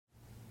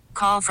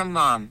call from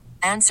mom.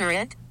 Answer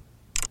it.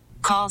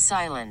 Call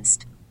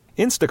silenced.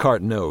 Instacart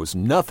knows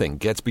nothing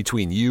gets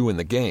between you and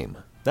the game.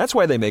 That's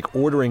why they make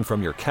ordering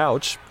from your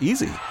couch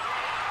easy.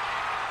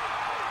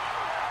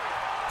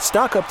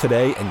 Stock up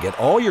today and get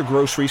all your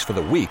groceries for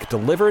the week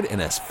delivered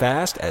in as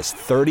fast as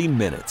 30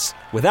 minutes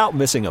without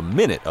missing a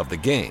minute of the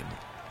game.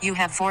 You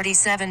have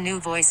 47 new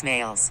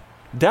voicemails.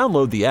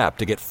 Download the app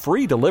to get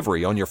free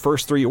delivery on your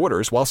first 3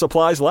 orders while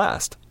supplies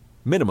last.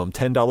 Minimum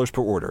 $10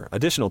 per order.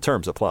 Additional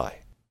terms apply.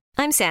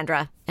 I'm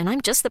Sandra, and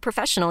I'm just the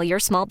professional your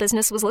small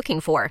business was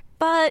looking for.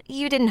 But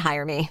you didn't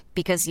hire me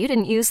because you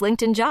didn't use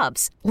LinkedIn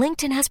Jobs.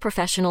 LinkedIn has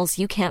professionals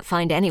you can't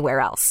find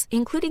anywhere else,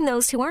 including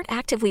those who aren't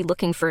actively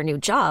looking for a new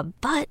job,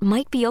 but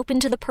might be open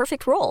to the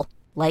perfect role,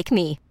 like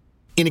me.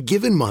 In a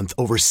given month,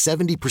 over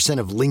 70%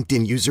 of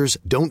LinkedIn users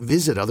don't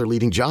visit other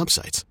leading job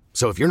sites.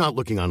 So if you're not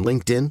looking on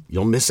LinkedIn,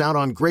 you'll miss out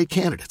on great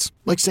candidates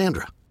like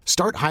Sandra.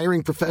 Start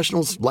hiring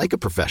professionals like a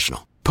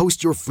professional.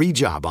 Post your free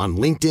job on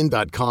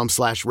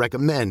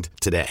linkedin.com/recommend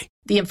today.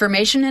 The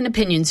information and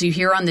opinions you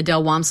hear on the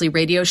Del Walmsley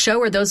radio show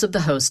are those of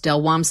the host,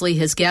 Del Walmsley,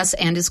 his guests,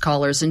 and his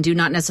callers, and do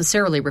not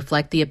necessarily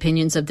reflect the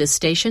opinions of this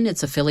station,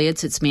 its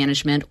affiliates, its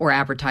management, or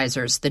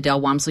advertisers. The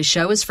Del Walmsley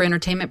show is for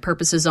entertainment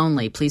purposes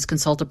only. Please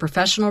consult a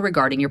professional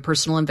regarding your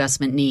personal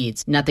investment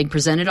needs. Nothing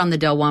presented on the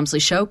Del Walmsley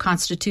show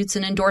constitutes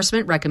an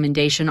endorsement,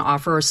 recommendation,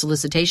 offer, or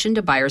solicitation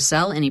to buy or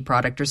sell any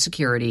product or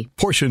security.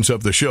 Portions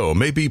of the show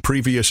may be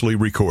previously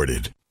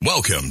recorded.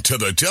 Welcome to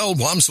the Del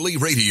Walmsley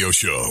Radio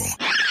Show.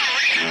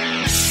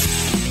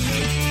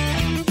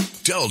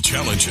 Del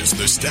challenges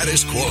the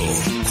status quo,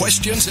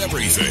 questions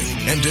everything,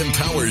 and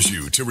empowers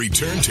you to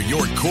return to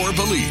your core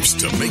beliefs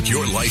to make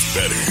your life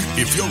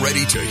better. If you're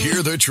ready to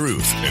hear the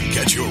truth and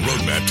get your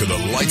roadmap to the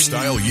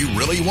lifestyle you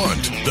really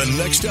want, the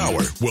next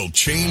hour will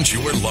change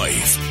your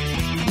life.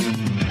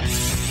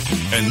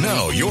 And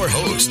now, your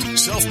host,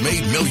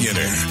 self-made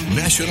millionaire,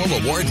 national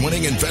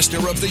award-winning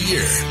investor of the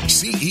year,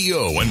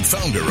 CEO and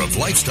founder of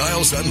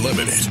Lifestyles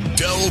Unlimited,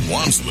 Del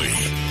Walmsley.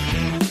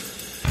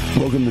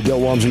 Welcome to Del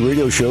Walmsley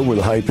Radio Show, where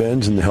the hype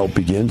ends and the help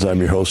begins. I'm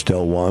your host,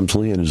 Del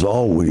Walmsley, and as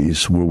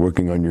always, we're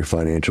working on your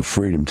financial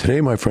freedom.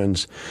 Today, my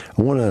friends,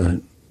 I want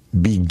to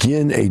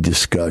begin a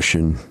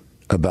discussion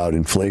about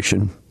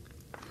inflation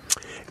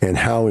and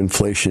how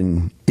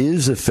inflation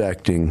is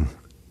affecting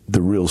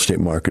the real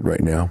estate market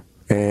right now.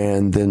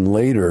 And then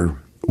later,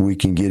 we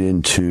can get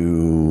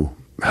into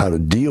how to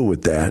deal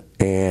with that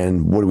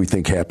and what do we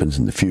think happens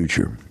in the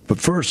future. But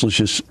first, let's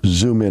just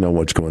zoom in on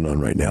what's going on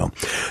right now.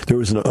 There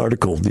was an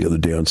article the other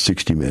day on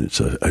 60 Minutes,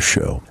 a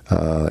show,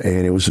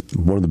 and it was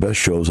one of the best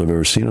shows I've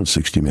ever seen on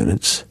 60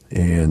 Minutes.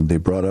 And they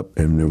brought up,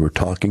 and they were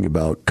talking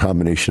about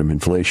combination of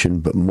inflation,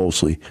 but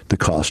mostly the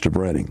cost of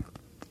renting.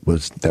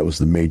 That was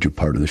the major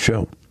part of the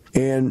show.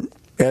 And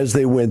as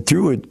they went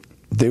through it,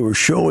 they were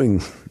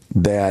showing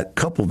that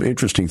couple of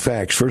interesting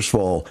facts. First of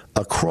all,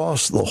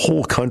 across the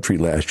whole country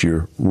last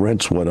year,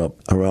 rents went up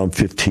around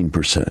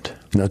 15%.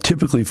 Now,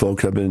 typically,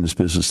 folks, I've been in this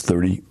business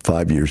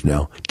 35 years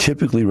now.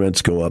 Typically,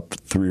 rents go up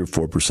 3 or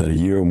 4% a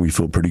year, and we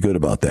feel pretty good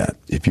about that.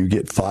 If you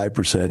get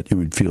 5%, it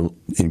would feel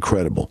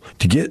incredible.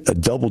 To get a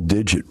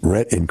double-digit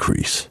rent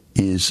increase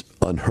is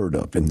unheard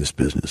of in this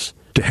business.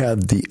 To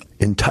have the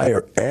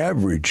entire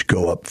average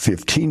go up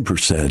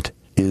 15%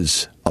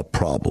 is a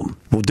problem.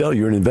 Well, Del,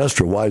 you're an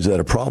investor. Why is that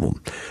a problem?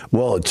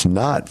 Well, it's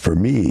not for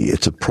me.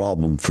 It's a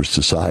problem for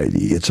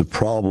society. It's a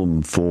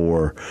problem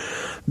for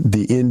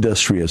the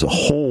industry as a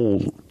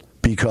whole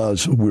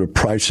because we're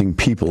pricing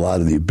people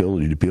out of the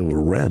ability to be able to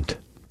rent.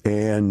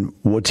 And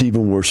what's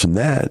even worse than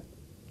that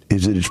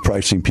is that it's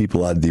pricing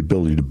people out of the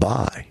ability to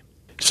buy.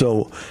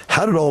 So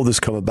how did all this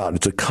come about?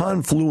 It's a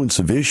confluence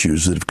of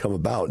issues that have come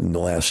about in the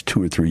last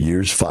 2 or 3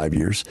 years, 5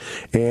 years,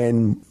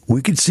 and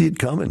we could see it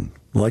coming.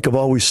 Like I've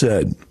always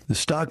said, the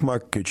stock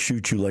market could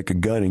shoot you like a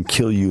gun and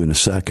kill you in a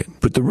second.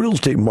 But the real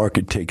estate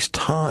market takes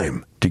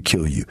time to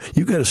kill you.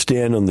 You got to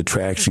stand on the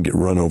tracks and get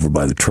run over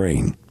by the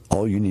train.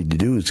 All you need to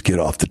do is get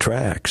off the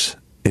tracks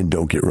and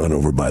don't get run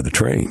over by the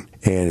train.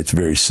 And it's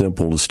very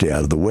simple to stay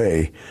out of the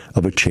way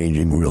of a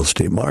changing real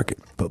estate market.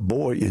 But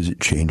boy, is it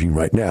changing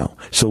right now.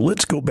 So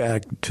let's go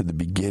back to the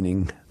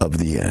beginning of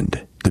the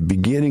end, the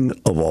beginning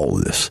of all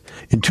of this.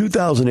 In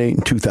 2008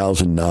 and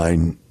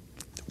 2009,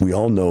 we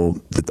all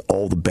know that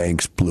all the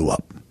banks blew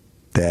up,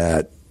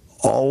 that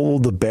all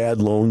the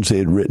bad loans they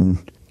had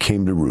written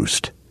came to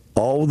roost.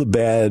 All the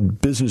bad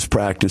business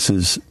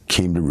practices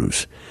came to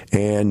roost.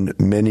 And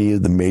many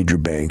of the major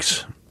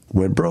banks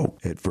went broke.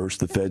 At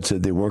first, the Fed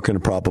said they weren't going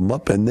to prop them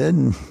up, and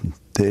then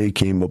they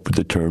came up with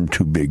the term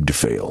too big to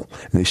fail.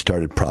 And they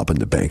started propping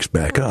the banks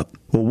back up.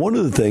 Well, one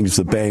of the things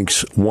the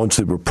banks, once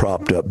they were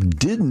propped up,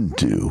 didn't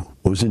do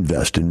was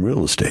invest in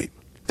real estate.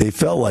 They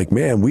felt like,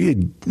 man, we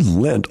had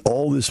lent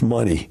all this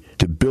money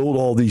to build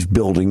all these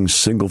buildings,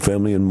 single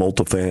family and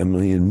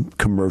multifamily and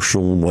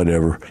commercial and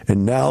whatever,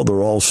 and now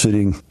they're all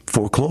sitting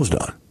foreclosed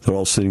on. They're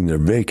all sitting there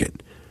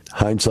vacant.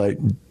 Hindsight,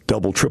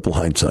 double, triple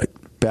hindsight.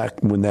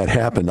 Back when that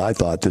happened, I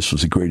thought this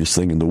was the greatest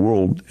thing in the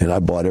world, and I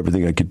bought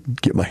everything I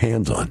could get my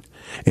hands on.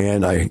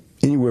 And I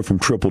anywhere from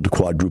tripled to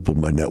quadrupled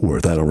my net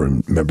worth. I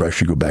don't remember. I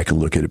should go back and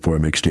look at it before I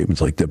make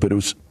statements like that. But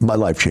my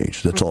life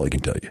changed. That's all I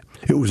can tell you.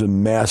 It was a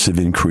massive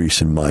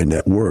increase in my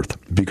net worth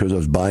because I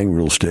was buying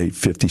real estate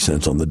 50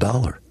 cents on the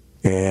dollar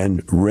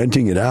and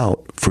renting it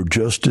out for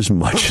just as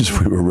much as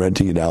we were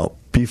renting it out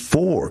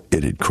before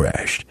it had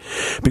crashed.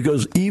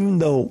 Because even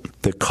though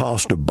the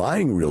cost of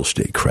buying real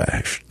estate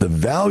crashed, the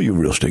value of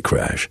real estate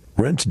crashed,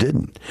 rents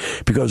didn't.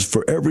 Because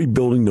for every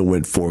building that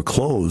went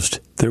foreclosed,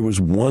 there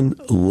was one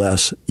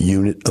less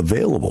unit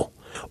available.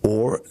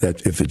 Or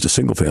that if it's a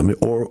single family,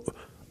 or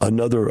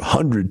another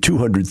 100,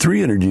 200,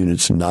 300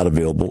 units not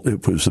available.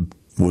 It was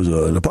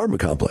an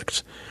apartment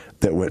complex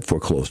that went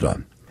foreclosed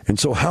on. And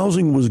so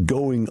housing was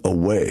going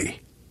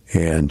away,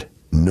 and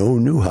no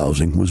new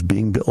housing was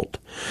being built.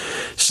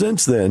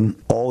 Since then,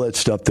 all that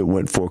stuff that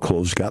went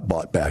foreclosed got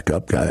bought back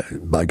up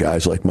by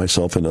guys like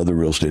myself and other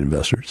real estate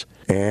investors.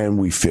 And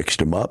we fixed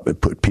them up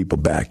and put people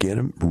back in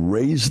them,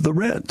 raised the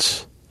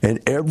rents. And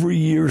every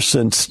year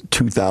since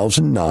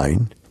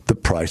 2009, the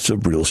price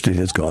of real estate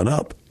has gone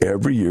up.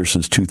 Every year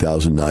since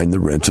 2009, the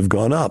rents have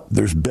gone up.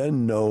 There's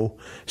been no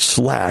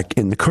slack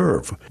in the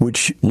curve,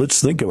 which,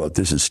 let's think about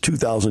this, is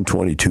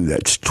 2022.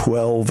 That's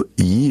 12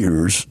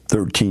 years,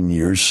 13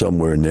 years,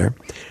 somewhere in there,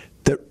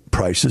 that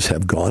prices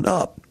have gone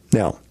up.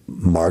 Now,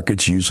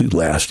 markets usually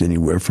last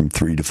anywhere from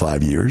 3 to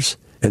 5 years,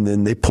 and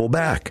then they pull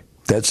back.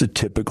 That's a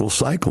typical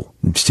cycle.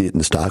 You see it in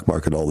the stock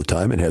market all the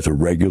time. It has a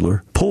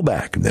regular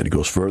pullback, and then it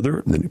goes further,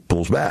 and then it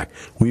pulls back.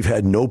 We've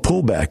had no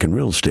pullback in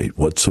real estate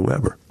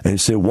whatsoever. And you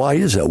say, why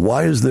is that?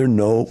 Why is there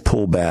no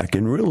pullback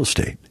in real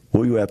estate?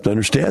 Well, you have to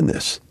understand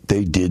this.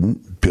 They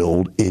didn't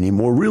build any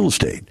more real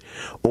estate.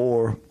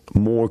 Or,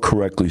 more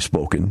correctly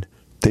spoken,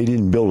 they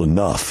didn't build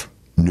enough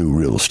new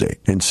real estate.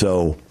 And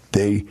so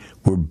they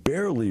were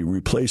barely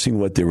replacing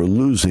what they were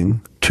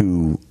losing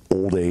to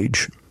old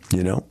age,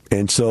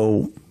 and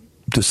so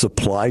the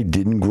supply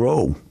didn't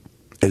grow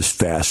as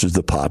fast as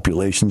the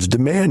population's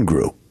demand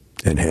grew.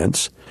 And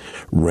hence,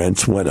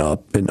 rents went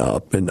up and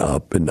up and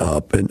up and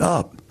up and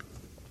up.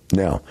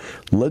 Now,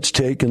 let's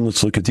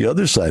look at the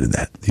other side of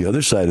that. The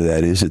other side of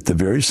that is at the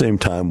very same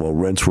time while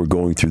rents were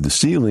going through the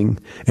ceiling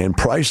and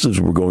prices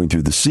were going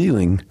through the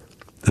ceiling,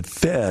 the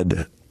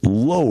Fed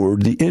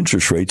lowered the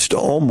interest rates to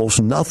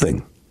almost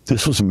nothing.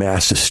 This was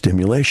massive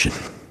stimulation.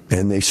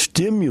 And they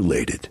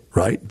stimulated,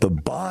 the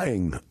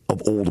buying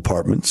of old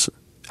apartments,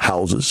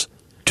 houses,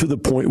 to the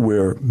point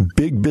where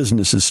big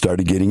businesses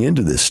started getting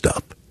into this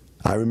stuff.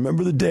 I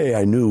remember the day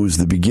I knew it was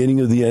the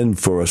beginning of the end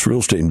for us real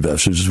estate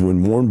investors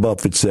when Warren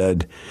Buffett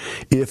said,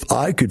 if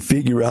I could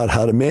figure out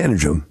how to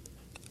manage them,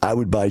 I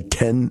would buy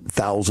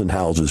 10,000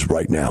 houses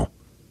right now.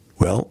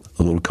 Well,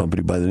 a little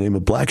company by the name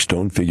of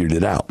Blackstone figured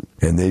it out,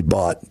 and they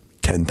bought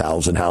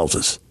 10,000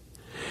 houses.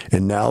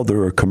 And now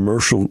there are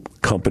commercial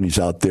companies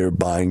out there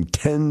buying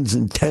tens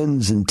and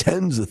tens and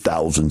tens of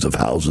thousands of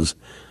houses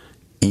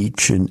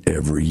each and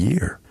every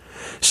year.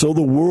 So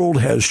the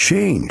world has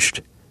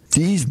changed.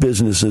 These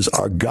businesses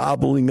are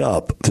gobbling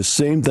up the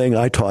same thing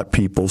I taught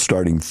people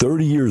starting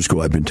 30 years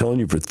ago. I've been telling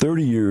you for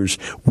 30 years,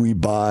 we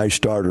buy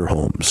starter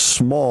homes,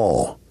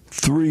 small,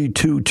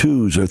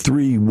 322s or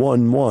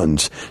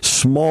 311s,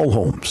 small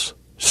homes,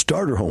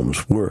 starter homes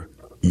where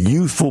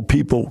youthful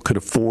people could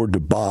afford to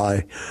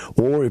buy,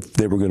 or if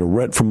they were going to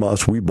rent from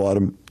us, we bought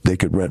them, they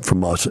could rent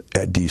from us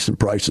at decent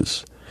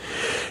prices.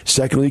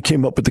 Secondly,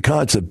 came up with the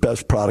concept,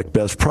 best product,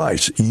 best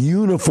price,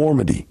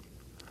 uniformity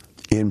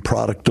in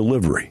product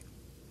delivery.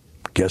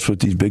 Guess what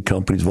these big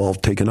companies have all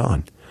taken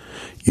on?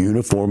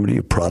 Uniformity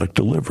of product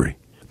delivery.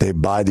 They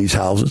buy these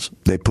houses,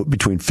 they put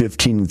between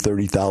 $15,000 and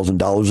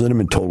 $30,000 in them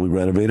and totally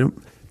renovate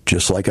them.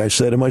 Just like I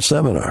said in my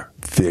seminar,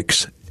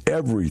 fix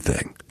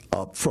everything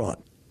up front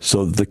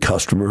so that the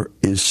customer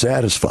is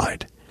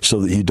satisfied,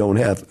 so that you don't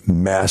have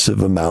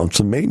massive amounts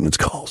of maintenance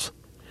calls.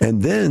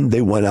 And then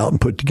they went out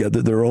and put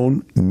together their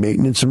own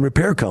maintenance and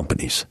repair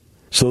companies.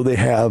 So they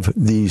have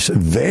these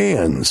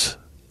vans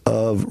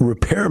of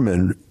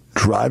repairmen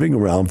driving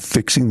around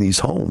fixing these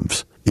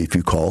homes if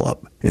you call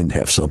up and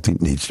have something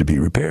that needs to be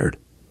repaired.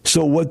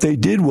 So what they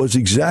did was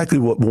exactly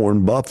what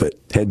Warren Buffett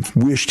had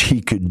wished he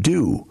could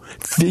do.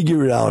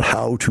 Figure out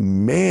how to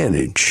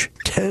manage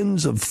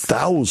tens of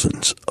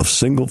thousands of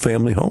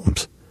single-family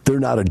homes.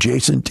 They're not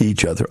adjacent to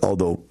each other,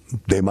 although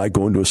they might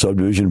go into a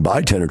subdivision and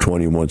buy 10 or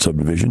 20 in one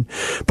subdivision,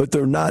 but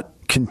they're not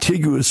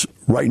contiguous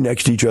right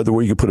next to each other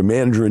where you can put a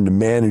manager in to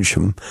manage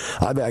them.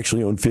 I've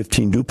actually owned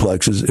 15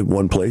 duplexes at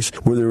one place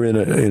where they're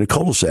in a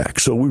cul-de-sac.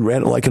 So we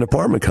ran it like an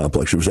apartment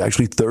complex. There was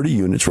actually 30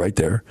 units right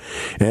there.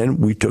 And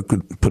we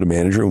put a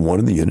manager in one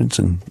of the units,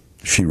 and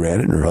she ran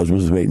it, and her husband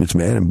was the maintenance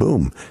man, and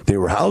boom. They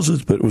were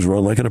houses, but it was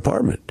run like an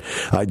apartment.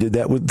 I did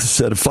that with a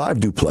set of 5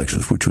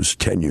 duplexes, which was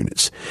 10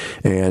 units.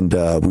 And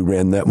we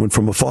ran that one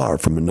from afar,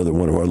 from another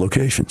one of our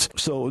locations.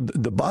 So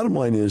the bottom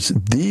line is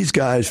these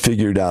guys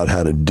figured out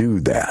how to do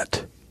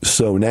that.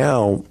 So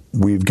now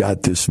we've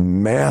got this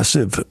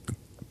massive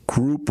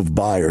group of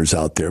buyers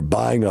out there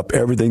buying up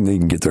everything they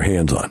can get their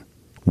hands on.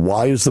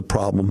 Why is the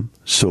problem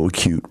so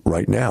acute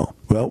right now?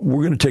 Well,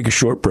 we're going to take a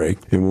short break,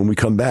 and when we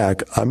come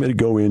back, I'm going to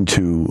go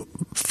into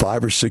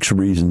 5 or 6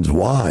 reasons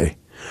why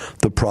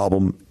the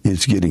problem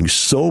is getting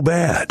so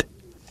bad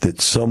that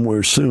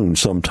somewhere soon,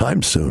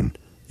 sometime soon,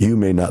 you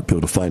may not be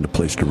able to find a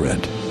place to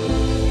rent.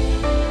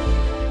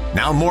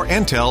 Now more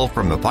intel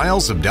from the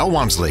files of Del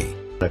Walmsley.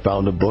 I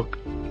found a book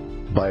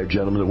by a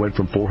gentleman that went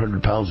from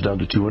 400 pounds down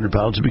to 200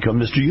 pounds to become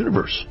Mr.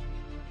 Universe.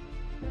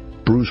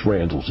 Bruce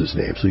Randall's his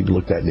name, so you can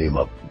look that name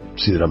up,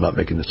 see that I'm not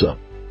making this up.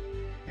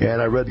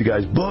 And I read the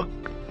guy's book,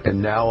 and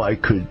now I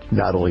could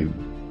not only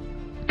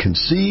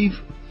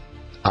conceive,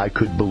 I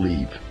could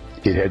believe.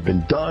 It had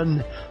been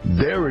done.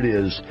 There it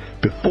is.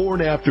 Before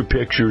and after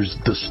pictures,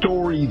 the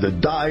story, the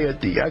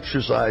diet, the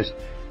exercise,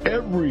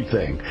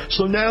 everything.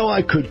 So now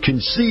I could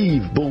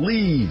conceive,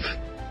 believe,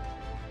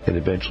 and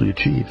eventually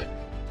achieve.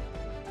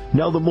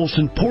 Now the most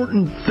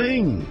important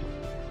thing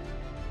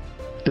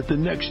that the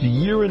next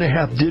year and a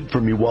half did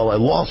for me while I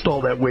lost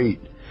all that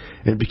weight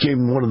and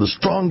became one of the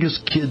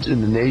strongest kids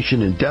in the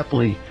nation and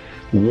definitely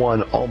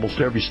won almost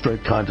every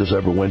strength contest I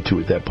ever went to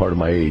at that part of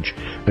my age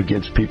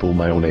against people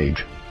my own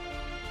age.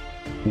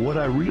 What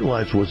I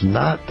realized was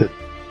not that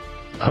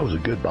I was a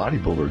good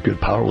bodybuilder, a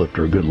good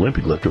powerlifter, a good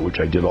Olympic lifter, which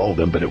I did all of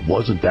them, but it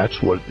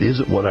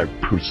isn't what I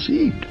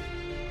perceived.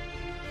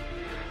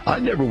 I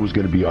never was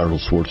going to be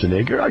Arnold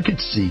Schwarzenegger. I could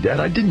see that.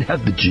 I didn't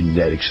have the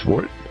genetics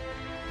for it.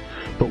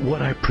 But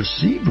what I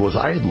perceived was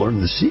I had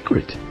learned the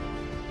secret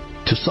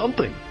to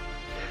something.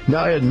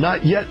 Now, I had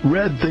not yet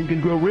read Think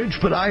and Grow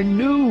Rich, but I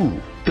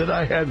knew that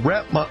I had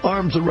wrapped my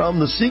arms around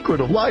the secret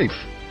of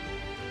life.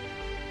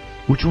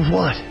 Which was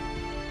what?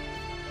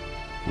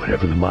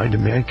 Whatever the mind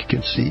of man can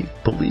conceive,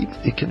 believe,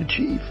 it can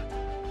achieve.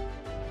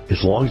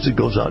 As long as it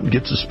goes out and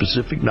gets the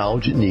specific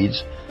knowledge it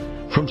needs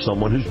from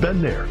someone who's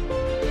been there.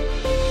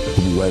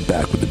 We'll be right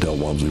back with the Del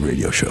Walmsley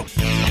Radio Show.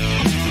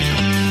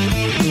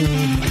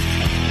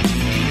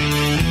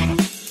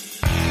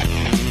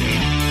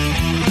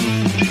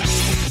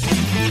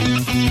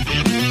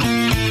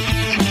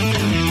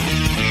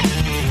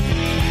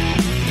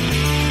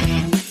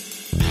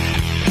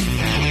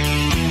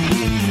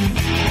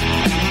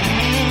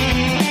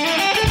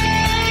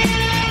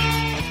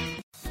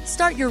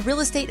 Start your real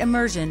estate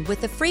immersion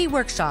with the free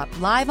workshop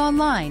live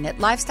online at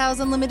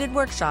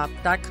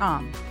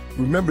lifestylesunlimitedworkshop.com.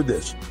 Remember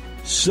this,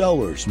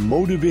 sellers,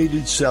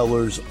 motivated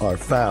sellers are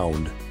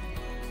found,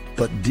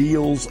 but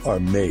deals are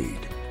made.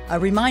 A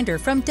reminder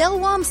from Del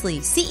Walmsley,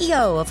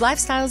 CEO of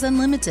Lifestyles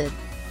Unlimited.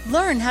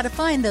 Learn how to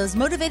find those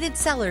motivated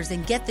sellers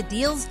and get the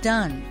deals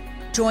done.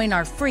 Join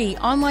our free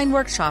online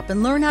workshop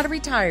and learn how to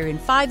retire in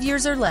 5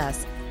 years or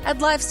less at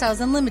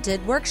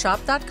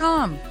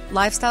lifestylesunlimitedworkshop.com.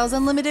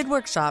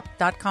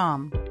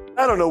 lifestylesunlimitedworkshop.com.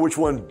 I don't know which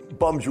one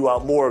bums you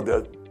out more,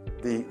 the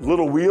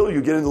little wheel,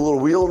 you get in the little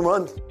wheel and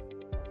run,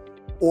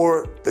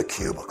 or the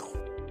cubicle.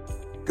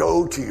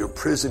 Go to your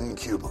prison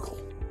cubicle.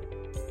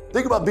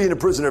 Think about being in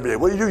prison every day.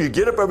 What do? You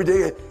get up every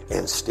day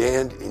and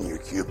stand in your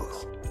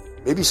cubicle.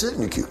 Maybe sit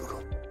in your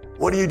cubicle.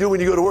 What do you do when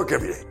you go to work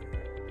every day?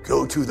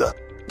 Go to the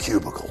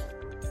cubicle.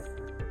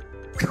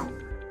 Whew.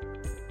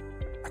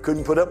 I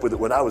couldn't put up with it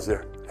when I was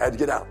there. I had to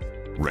get out.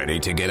 Ready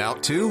to get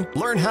out too?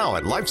 Learn how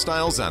at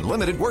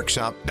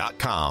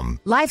lifestylesunlimitedworkshop.com.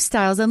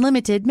 Lifestyles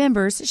Unlimited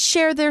members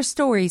share their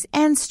stories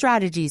and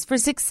strategies for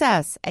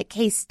success at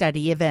case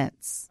study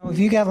events. If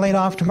you got laid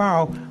off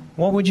tomorrow,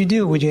 what would you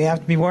do? Would you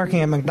have to be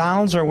working at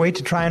McDonald's or wait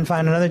to try and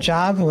find another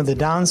job with the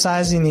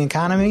downsizing the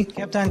economy?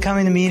 Kept on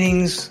coming to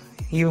meetings,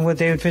 even with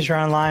David Fisher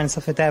online and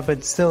stuff like that,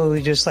 but still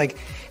we just we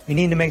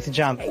need to make the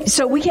jump.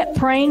 So we kept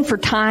praying for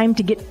time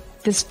to get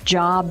this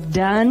job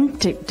done,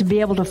 to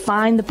be able to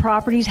find the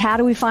properties. How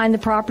do we find the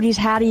properties?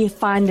 How do you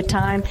find the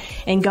time?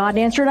 And God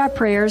answered our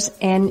prayers,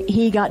 and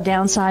he got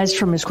downsized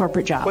from his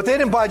corporate job. But they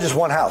didn't buy just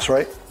one house,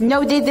 right?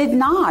 No, they did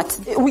not.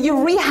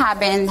 You're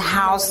rehabbing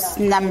house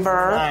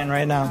number 9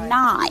 right now.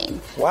 9.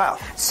 Wow.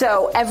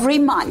 So every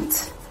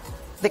month,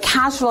 the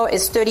cash flow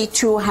is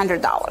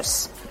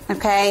 $3,200.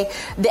 Okay,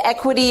 the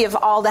equity of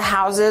all the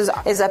houses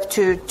is up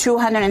to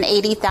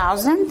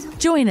 $280,000.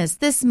 Join us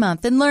this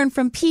month and learn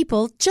from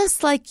people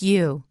just like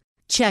you.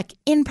 Check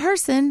in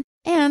person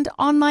and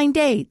online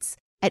dates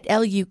at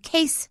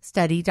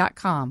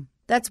lucasestudy.com.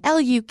 That's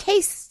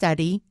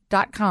lucasestudy.com.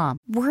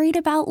 Worried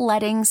about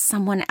letting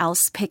someone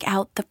else pick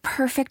out the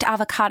perfect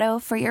avocado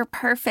for your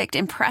perfect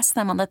impress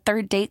them on the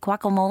third date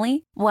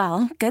guacamole?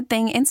 Well, good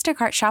thing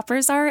Instacart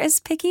shoppers are as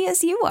picky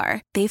as you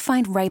are. They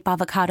find ripe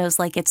avocados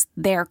like it's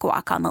their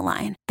guac on the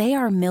line. They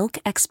are milk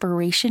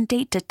expiration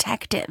date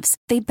detectives.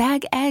 They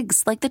bag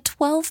eggs like the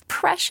 12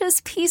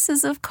 precious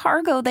pieces of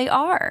cargo they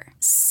are.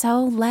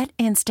 So let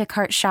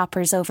Instacart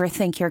shoppers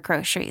overthink your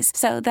groceries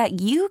so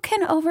that you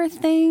can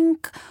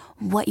overthink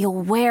what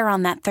you'll wear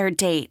on that third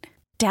date.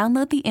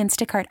 Download the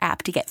Instacart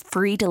app to get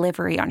free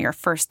delivery on your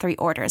first 3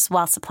 orders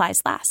while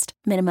supplies last.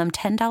 Minimum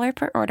 $10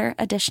 per order.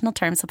 Additional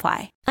terms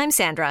apply. I'm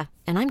Sandra,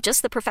 and I'm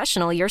just the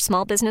professional your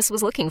small business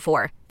was looking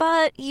for.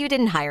 But you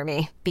didn't hire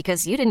me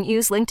because you didn't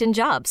use LinkedIn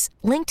Jobs.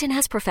 LinkedIn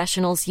has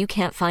professionals you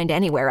can't find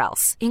anywhere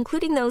else,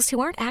 including those who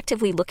aren't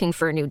actively looking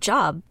for a new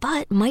job,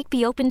 but might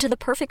be open to the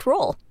perfect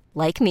role,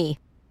 like me.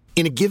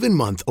 In a given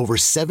month, over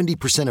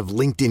 70% of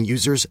LinkedIn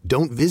users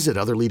don't visit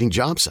other leading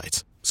job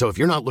sites. So if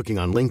you're not looking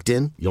on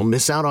LinkedIn, you'll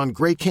miss out on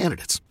great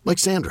candidates like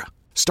Sandra.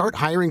 Start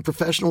hiring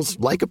professionals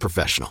like a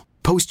professional.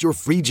 Post your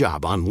free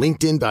job on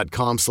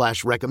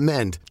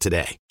linkedin.com/recommend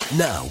today.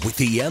 Now, with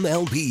the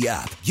MLB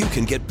app, you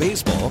can get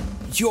baseball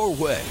your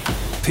way.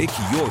 Pick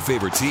your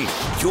favorite team,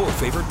 your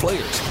favorite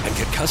players, and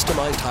get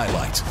customized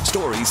highlights,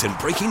 stories, and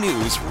breaking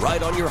news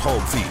right on your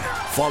home feed.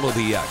 Follow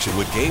the action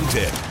with Game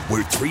Day,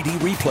 where 3D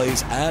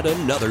replays add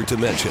another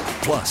dimension.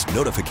 Plus,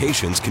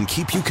 notifications can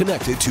keep you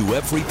connected to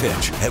every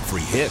pitch,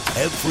 every hit,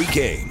 every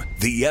game.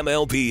 The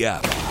MLB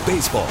app.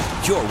 Baseball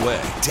your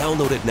way.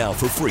 Download it now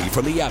for free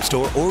from the App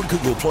Store or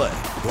Google Play.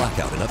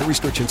 Blackout and other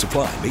restrictions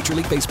apply. Major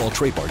League Baseball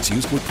trademarks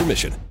used with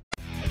permission.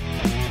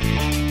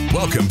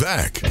 Welcome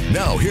back.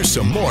 Now here's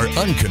some more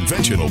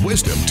unconventional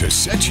wisdom to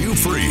set you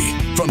free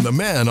from the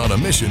man on a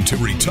mission to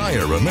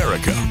retire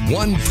America,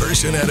 one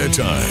person at a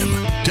time,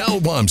 Del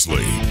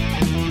Walmsley.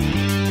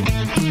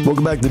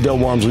 Welcome back to the Del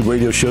Walmsley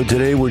Radio Show.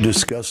 Today we're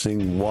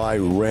discussing why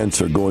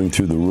rents are going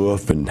through the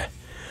roof and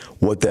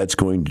what that's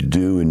going to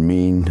do and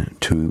mean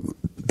to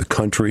the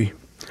country,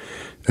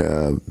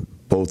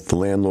 both the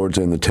landlords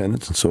and the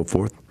tenants and so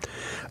forth.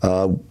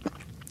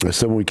 I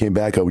said when we came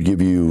back, I would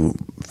give you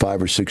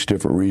 5 or 6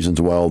 different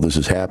reasons why all this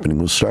is happening.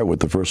 We'll start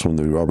with the first one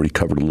that we already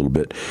covered a little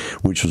bit,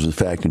 which was the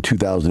fact in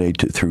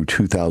 2008 through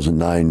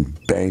 2009,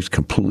 banks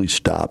completely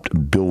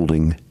stopped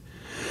building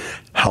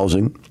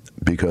housing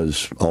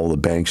because all the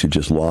banks had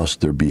just lost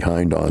their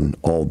behind on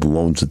all the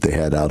loans that they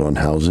had out on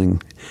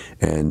housing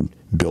and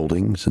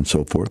buildings and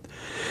so forth.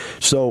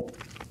 So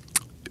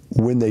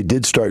when they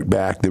did start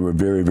back, they were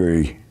very,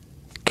 very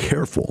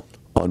careful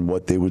on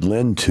what they would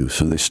lend to.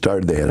 So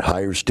they had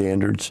higher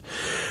standards,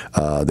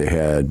 they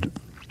had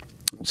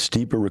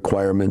steeper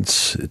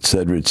requirements, et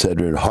cetera,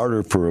 and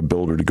harder for a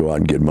builder to go out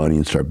and get money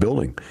and start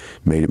building.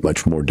 Made it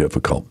much more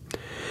difficult.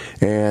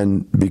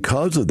 And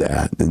because of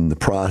that, and the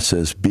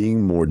process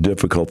being more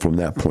difficult from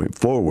that point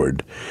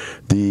forward,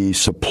 the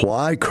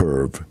supply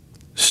curve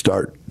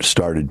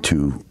started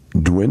to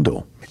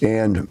dwindle.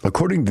 And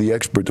according to the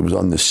expert that was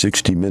on the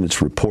 60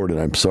 Minutes report, and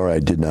I'm sorry I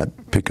did not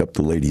pick up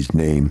the lady's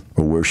name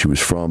or where she was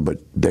from,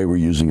 but they were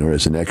using her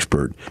as an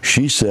expert.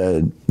 She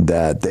said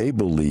that they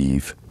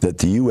believe that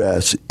the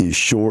U.S. is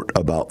short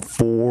about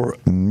 4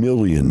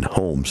 million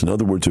homes. In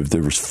other words, if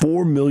there was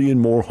 4 million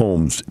more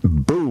homes,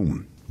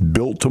 boom,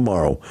 built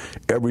tomorrow,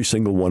 every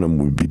single one of them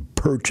would be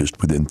purchased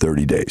within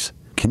 30 days.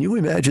 Can you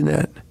imagine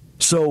that?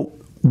 So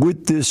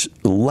with this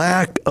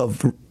lack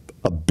of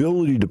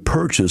ability to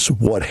purchase,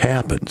 what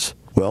happens?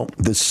 Well,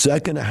 the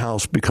second a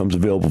house becomes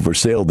available for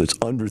sale that's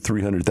under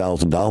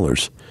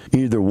 $300,000,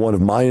 either one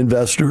of my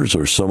investors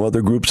or some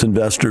other group's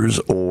investors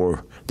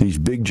or these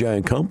big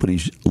giant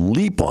companies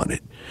leap on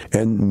it.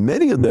 And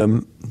many of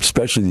them,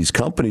 especially these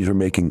companies, are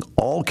making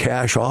all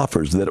cash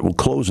offers that it will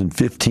close in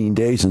 15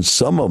 days. And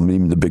some of them,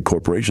 even the big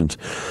corporations,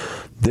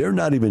 they're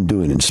not even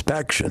doing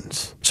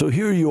inspections. So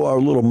here you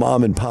are, little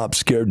mom and pop,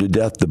 scared to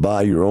death to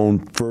buy your own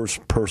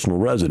first personal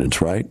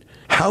residence, right?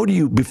 How do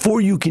you,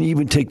 before you can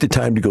even take the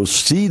time to go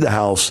see the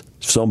house,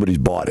 somebody's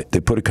bought it. They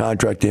put a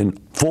contract in,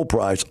 full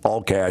price,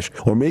 all cash,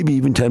 or maybe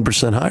even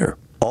 10% higher.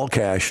 All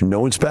cash,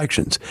 no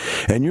inspections.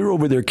 And you're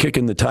over there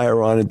kicking the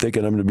tire on it,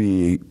 thinking I'm going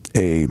to be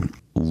a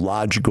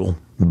logical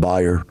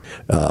buyer,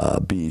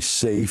 be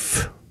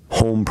safe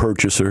home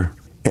purchaser,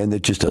 and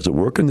it just doesn't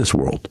work in this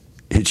world.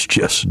 It's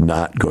just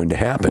not going to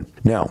happen.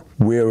 Now,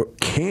 where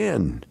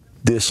can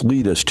this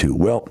lead us to?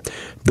 Well,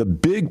 the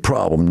big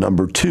problem,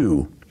 number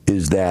 2,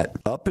 is that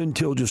up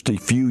until just a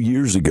few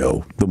years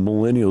ago, the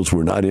millennials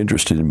were not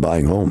interested in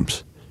buying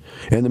homes.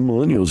 And the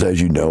millennials,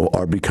 as you know,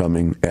 are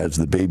becoming, as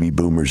the baby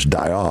boomers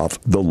die off,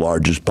 the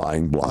largest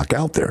buying block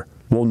out there.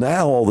 Well,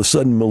 now all of a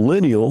sudden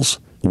millennials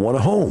want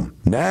a home.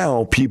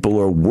 Now people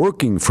are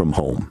working from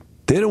home.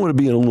 They don't want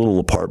to be in a little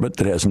apartment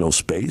that has no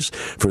space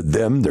for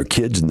them, their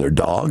kids, and their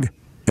dog,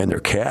 and their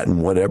cat,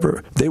 and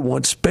whatever. They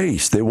want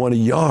space. They want a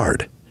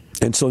yard.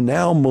 And so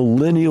now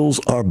millennials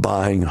are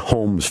buying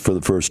homes for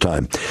the first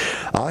time.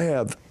 I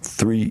have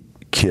 3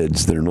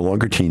 kids that are no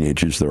longer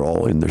teenagers. They're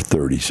all in their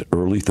 30s,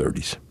 early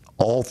 30s.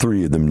 All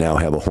 3 of them now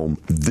have a home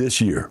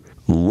this year.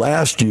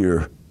 Last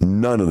year,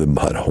 none of them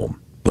had a home.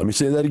 Let me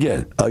say that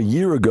again. A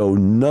year ago,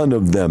 none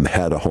of them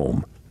had a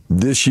home.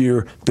 This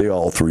year, they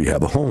all 3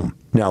 have a home.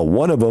 Now,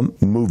 one of them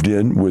moved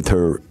in with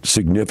her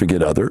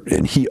significant other,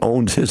 and he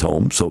owns his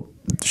home, so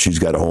she's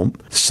got a home.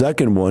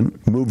 Second one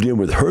moved in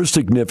with her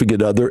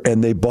significant other,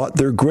 and they bought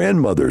their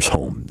grandmother's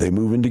home. They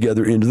moved in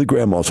together into the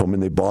grandma's home,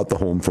 and they bought the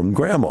home from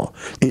grandma.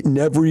 It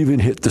never even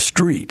hit the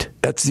street.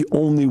 That's the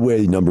only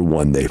way, number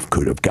 1, they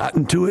could have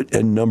gotten to it,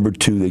 and number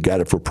 2, they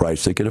got it for a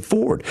price they could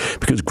afford,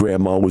 because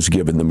grandma was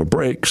giving them a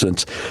break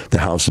since the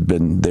house had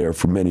been there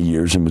for many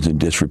years and was in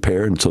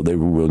disrepair, and so they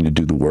were willing to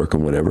do the work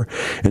and whatever.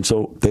 And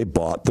so they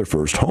bought their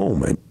first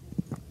home, and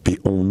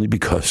only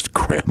because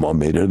grandma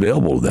made it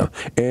available to them.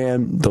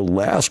 And the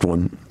last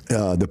one,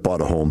 that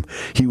bought a home.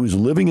 He was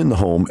living in the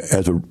home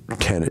as a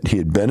tenant. He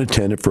had been a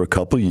tenant for a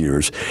couple of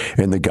years,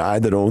 and the guy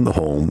that owned the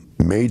home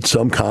made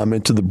some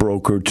comment to the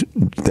broker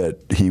that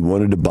he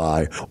wanted to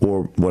buy,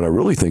 or what I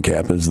really think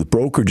happened is the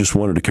broker just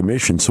wanted a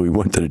commission, so he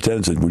went to the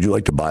tenant and said, would you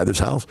like to buy this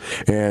house?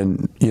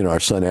 And, our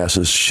son asked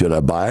us, should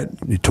I buy it?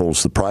 He told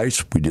us the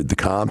price. We did the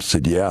comps,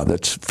 said, yeah,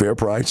 that's fair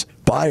price.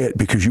 Buy it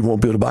because you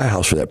won't be able to buy a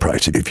house for that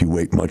price if you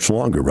wait much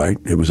longer, right?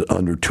 It was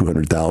under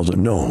 $200,000.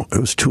 No, it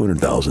was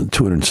 $200,000,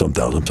 200 and some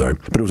thousand, I'm sorry.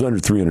 But it was under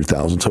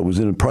 $300,000, so it was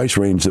in a price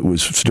range that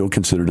was still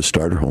considered a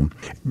starter home.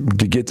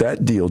 To get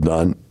that deal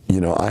done,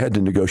 I had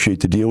to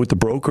negotiate the deal with the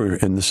broker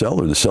and the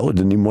seller. The seller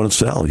didn't even want to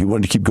sell. He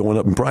wanted to keep going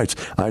up in price.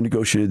 I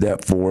negotiated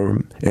that for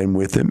him and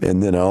with him,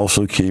 and then I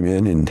also came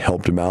in and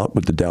helped him out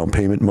with the down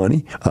payment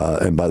money.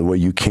 And by the way,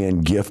 you can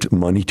gift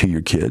money to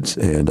your kids,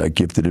 and I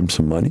gifted him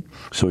some money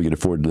so he could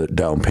afford the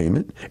down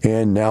payment.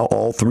 And now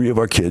all three of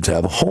our kids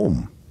have a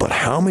home. But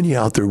how many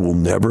out there will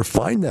never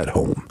find that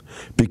home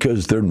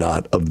because they're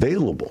not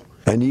available?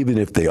 And even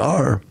if they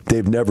are,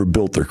 they've never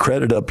built their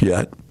credit up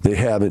yet. They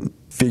haven't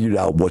figured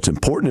out what's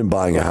important in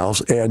buying a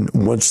house. And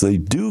once they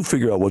do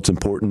figure out what's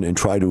important and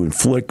try to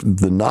inflict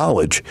the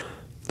knowledge,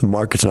 the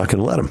market's not going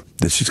to let them.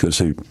 It's just going to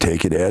say,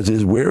 take it as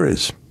is, where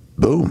is.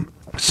 Boom.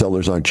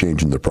 Sellers aren't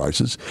changing their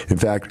prices. In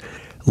fact,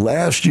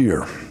 last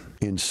year,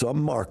 in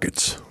some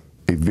markets,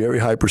 a very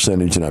high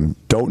percentage, and I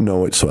don't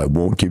know it, so I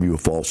won't give you a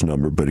false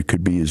number, but it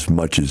could be as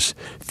much as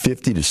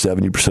 50 to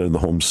 70% of the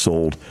homes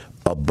sold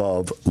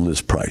above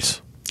list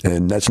price.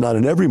 And that's not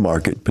in every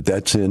market, but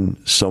that's in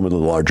some of the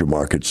larger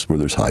markets where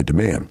there's high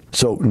demand.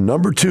 So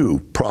number 2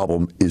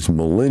 problem is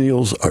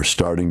millennials are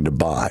starting to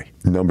buy.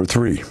 Number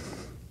 3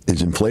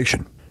 is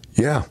inflation.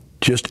 Yeah,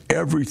 just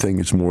everything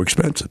is more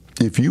expensive.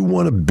 If you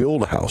want to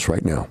build a house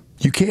right now,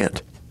 you can't.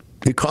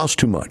 It costs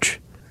too much.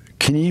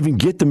 Can you even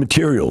get the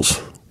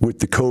materials with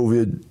the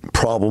COVID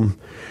problem,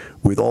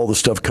 with all the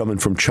stuff coming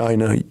from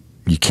China?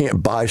 You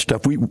can't buy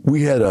stuff.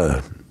 We had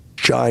a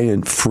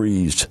giant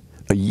freeze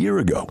a year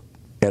ago.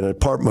 At an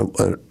apartment,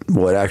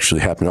 it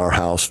actually happened in our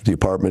house, the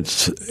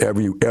apartments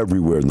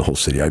everywhere in the whole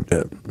city.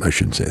 I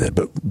shouldn't say that,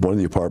 but one of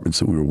the apartments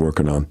that we were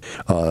working on,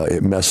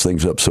 it messed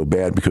things up so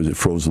bad because it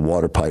froze the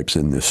water pipes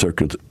in the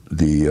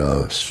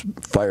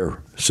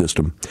fire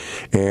system.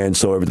 And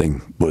so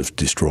everything was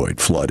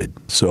destroyed, flooded.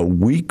 So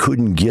we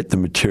couldn't get the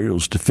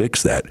materials to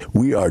fix that.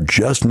 We are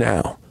just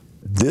now,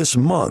 this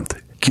month,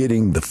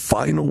 getting the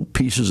final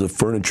pieces of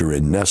furniture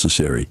in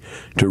necessary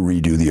to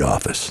redo the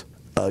office.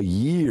 A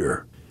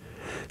year.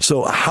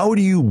 So how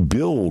do you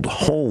build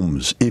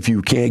homes if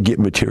you can't get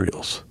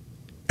materials?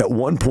 At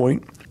one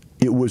point,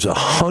 it was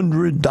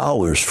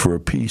 $100 for a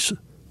piece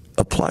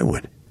of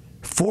plywood.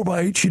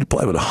 4x8 sheet of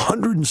plywood,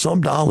 $100 and some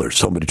dollars.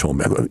 Somebody told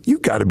me, you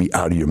got to be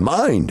out of your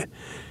mind.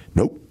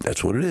 Nope,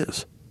 that's what it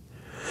is.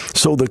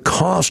 So the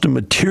cost of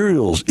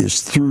materials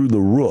is through the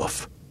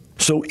roof.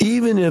 So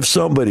even if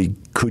somebody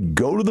could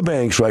go to the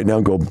banks right now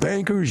and go,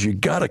 bankers, you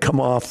got to come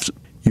off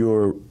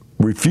your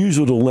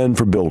refusal to lend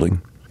for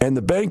building. And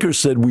the bankers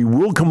said, we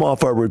will come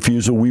off our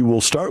refusal. We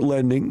will start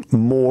lending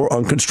more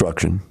on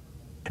construction.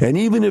 And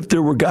even if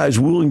there were guys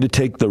willing to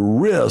take the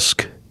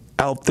risk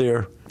out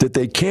there that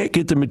they can't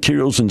get the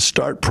materials and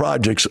start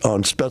projects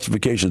on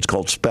specifications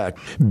called spec,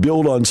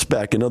 build on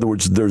spec. In other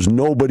words, there's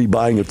nobody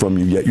buying it from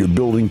you yet. You're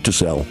building to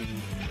sell.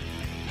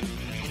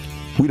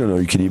 We don't know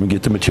you can even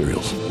get the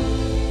materials.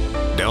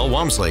 Del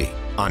Walmsley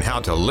on how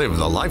to live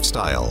the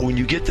lifestyle. When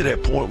you get to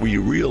that point where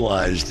you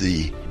realize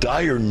the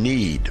dire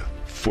need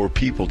for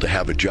people to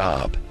have a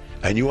job,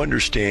 and you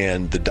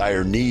understand the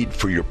dire need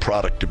for your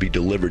product to be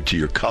delivered to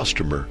your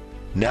customer,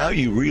 now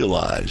you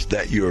realize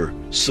that you're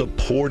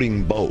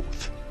supporting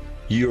both.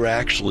 You're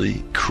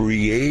actually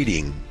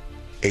creating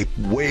a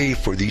way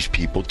for these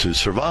people to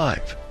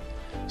survive.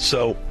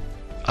 So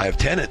I have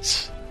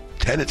tenants.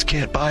 Tenants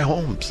can't buy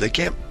homes. They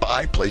can't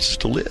buy places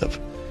to live.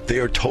 They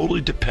are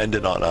totally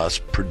dependent on us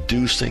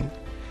producing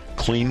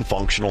clean,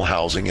 functional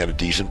housing at a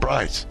decent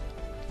price.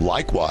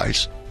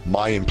 Likewise,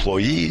 my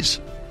employees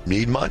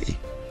need money.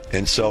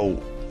 And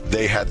so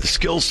they have the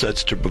skill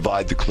sets to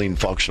provide the clean,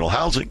 functional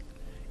housing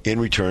in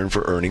return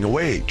for earning a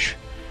wage.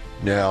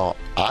 Now,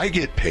 I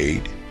get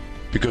paid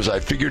because I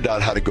figured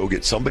out how to go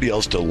get somebody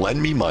else to lend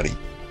me money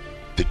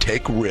to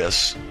take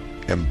risks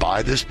and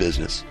buy this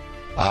business.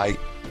 I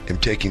am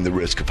taking the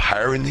risk of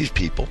hiring these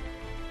people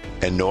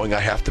and knowing I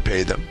have to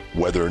pay them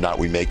whether or not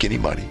we make any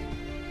money.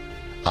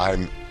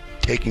 I'm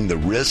taking the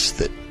risk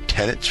that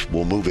tenants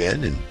will move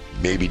in and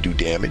maybe do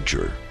damage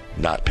or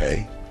not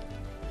pay.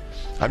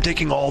 I'm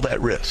taking all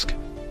that risk.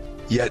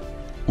 Yet,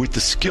 with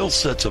the skill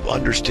sets of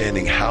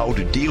understanding how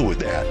to deal with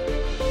that.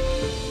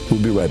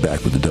 We'll be right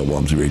back with the Del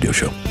Walmsley Radio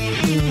Show.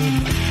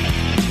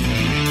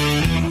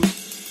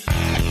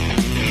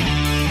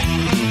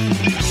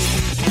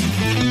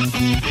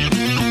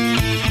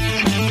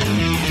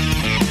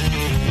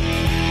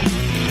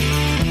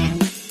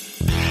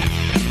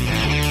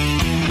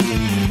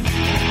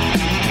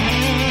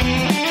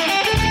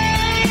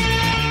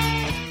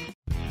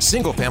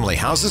 Single-family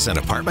houses and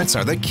apartments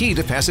are the key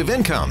to passive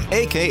income,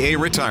 a.k.a.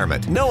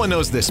 retirement. No one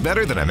knows this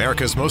better than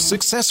America's most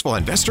successful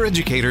investor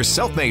educator,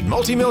 self-made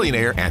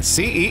multimillionaire, and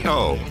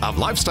CEO of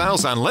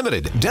Lifestyles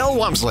Unlimited, Del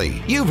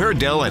Walmsley. You've heard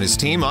Del and his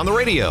team on the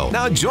radio.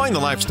 Now join the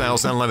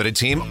Lifestyles Unlimited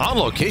team on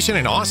location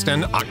in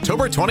Austin,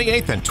 October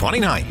 28th and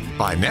 29th.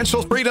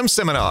 Financial Freedom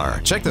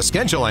Seminar. Check the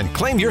schedule and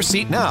claim your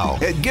seat now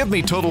at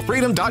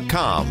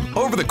GiveMeTotalFreedom.com.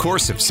 Over the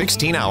course of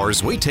 16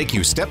 hours, we take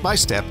you step by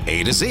step,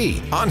 A to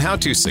Z, on how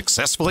to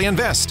successfully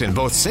invest in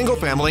both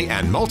single-family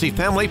and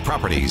multifamily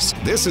properties.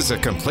 This is a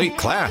complete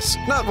class,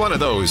 not one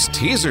of those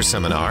teaser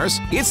seminars.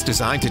 It's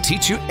designed to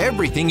teach you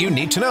everything you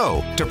need to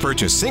know to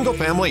purchase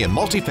single-family and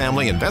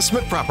multifamily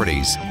investment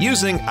properties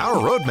using our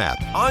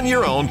roadmap on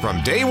your own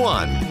from day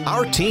one.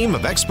 Our team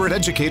of expert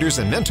educators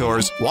and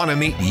mentors want to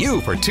meet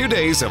you for 2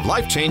 days of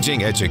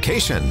life-changing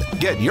education.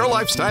 Get your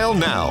lifestyle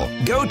now.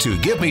 Go to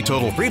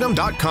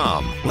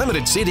GiveMeTotalFreedom.com.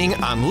 Limited seating,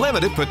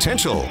 unlimited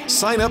potential.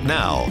 Sign up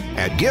now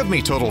at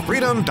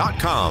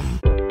GiveMeTotalFreedom.com.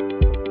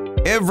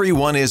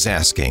 Everyone is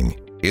asking,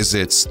 is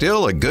it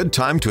still a good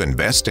time to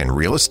invest in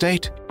real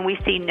estate? We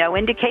see no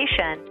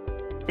indication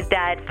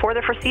that for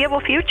the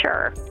foreseeable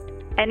future,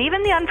 and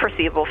even the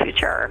unforeseeable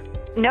future,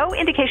 no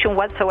indication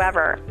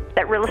whatsoever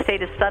that real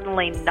estate is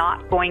suddenly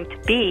not going to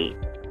be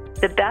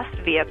the best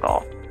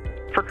vehicle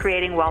for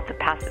creating wealth and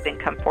passive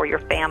income for your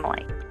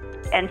family.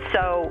 And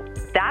so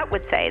that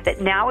would say that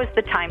now is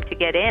the time to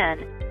get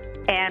in.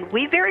 And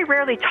we very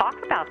rarely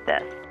talk about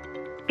this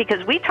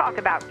because we talk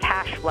about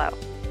cash flow.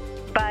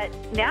 But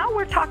now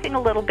we're talking a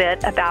little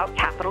bit about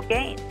capital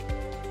gains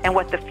and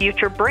what the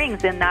future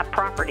brings in that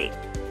property.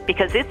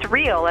 Because it's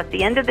real. At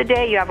the end of the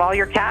day, you have all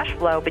your cash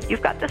flow, but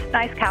you've got this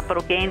nice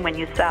capital gain when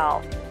you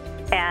sell.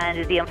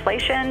 And the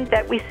inflation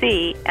that we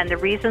see and the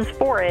reasons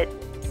for it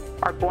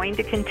are going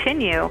to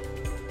continue.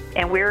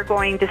 And we're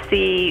going to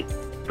see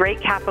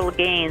great capital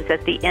gains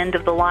at the end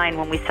of the line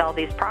when we sell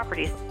these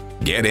properties.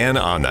 Get in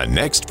on the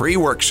next free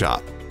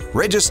workshop.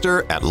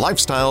 Register at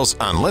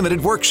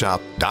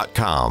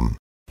lifestylesunlimitedworkshop.com.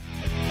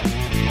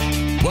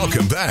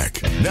 Welcome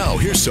back. Now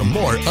here's some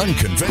more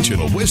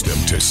unconventional wisdom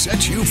to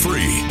set you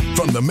free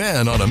from the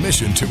man on a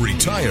mission to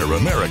retire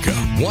America,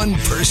 one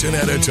person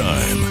at a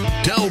time,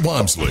 Del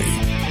Walmsley.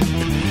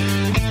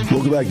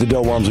 Welcome back to the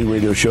Del Walmsley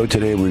Radio Show.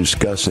 Today we're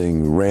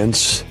discussing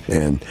rents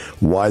and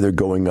why they're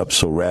going up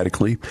so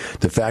radically.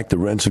 The fact that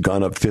rents have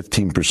gone up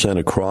 15%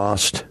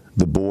 across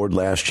the board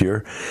last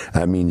year,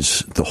 that means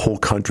the whole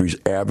country's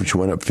average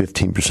went up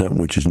 15%,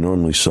 which is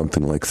normally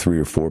something like 3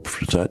 or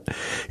 4%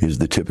 is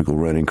the typical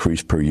rent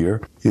increase per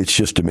year. It's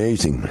just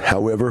amazing.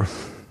 However,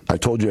 I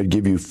told you I'd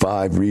give you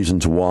 5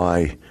 reasons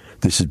why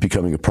this is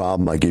becoming a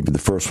problem. I gave you the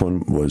first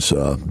one was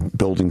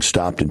building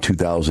stopped in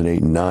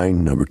 2008 and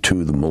 9. Number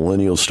 2, the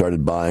millennials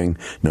started buying.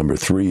 Number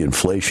 3,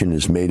 inflation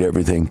has made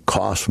everything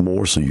cost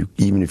more. So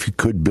even if you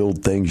could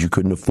build things, you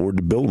couldn't afford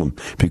to build them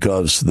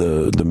because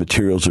the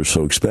materials are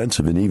so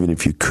expensive. And even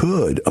if you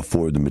could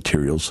afford the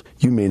materials,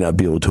 you may not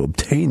be able to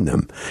obtain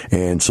them.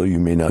 And so you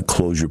may not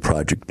close your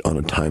project on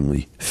a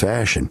timely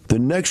fashion. The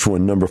next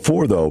one, number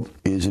 4, though,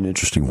 is an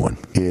interesting one.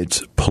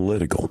 It's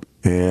political.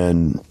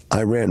 And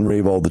I rant and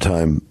rave all the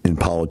time in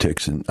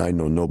politics, and I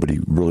know nobody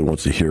really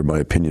wants to hear my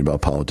opinion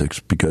about politics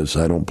because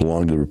I don't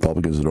belong to the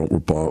Republicans, I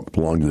don't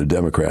belong to the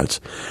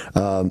Democrats.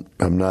 I'm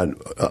not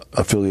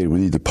affiliated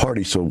with either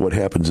party, so what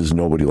happens is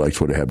nobody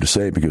likes what I have to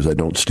say because I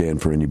don't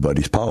stand for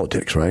anybody's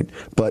politics, right?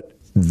 But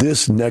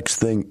this next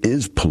thing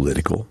is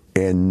political,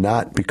 and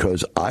not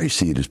because I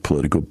see it as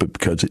political, but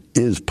because it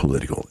is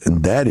political,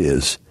 and that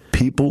is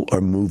people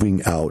are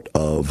moving out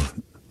of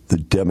the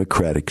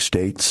Democratic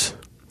states,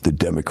 the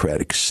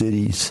Democratic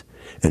cities,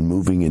 and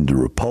moving into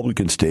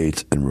Republican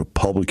states and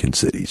Republican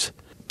cities.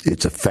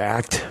 It's a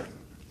fact.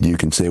 You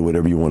can say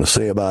whatever you want to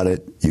say about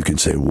it. You can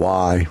say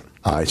why.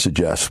 I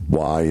suggest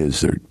why is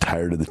they're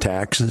tired of the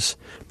taxes.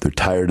 They're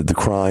tired of the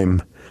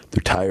crime.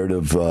 They're tired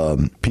of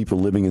people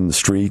living in the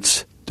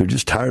streets. They're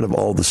just tired of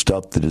all the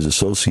stuff that is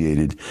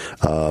associated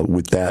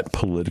with that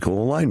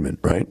political alignment,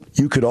 right?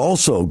 You could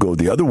also go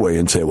the other way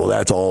and say, well,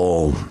 that's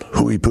all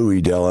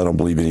hooey-pooey, Del. I don't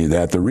believe any of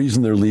that. The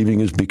reason they're leaving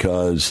is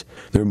because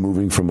they're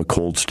moving from a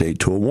cold state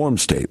to a warm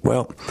state.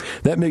 Well,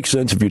 that makes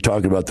sense if you're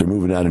talking about they're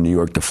moving out of New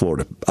York to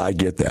Florida. I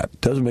get that.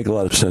 It doesn't make a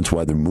lot of sense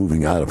why they're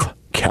moving out of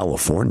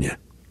California.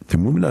 They're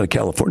moving out of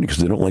California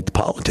because they don't like the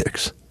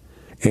politics.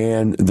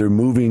 And they're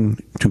moving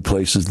to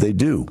places they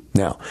do.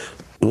 Now,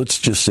 let's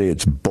just say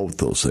it's both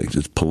those things.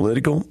 It's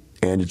political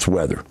and it's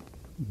weather.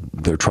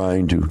 They're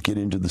trying to get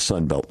into the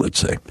Sun Belt, let's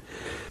say.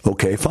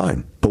 Okay,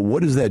 fine. But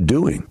what is that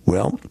doing?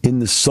 Well, in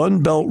the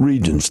Sun Belt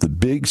regions, the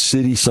big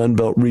city Sun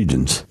Belt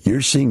regions,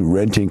 you're seeing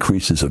rent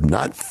increases of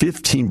not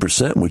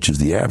 15%, which is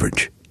the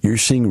average. You're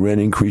seeing rent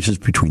increases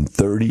between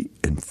 30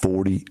 and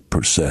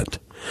 40%.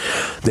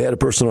 They had a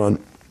person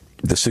on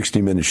the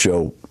 60-Minute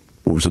show.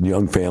 It was a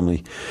young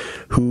family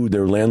who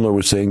their landlord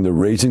was saying they're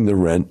raising the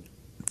rent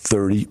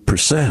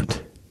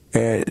 30%.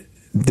 And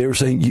they were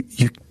saying,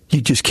 you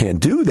just can't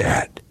do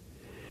that.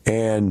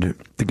 And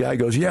the guy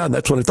goes, yeah,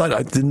 that's what I thought.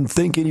 I didn't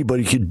think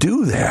anybody could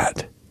do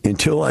that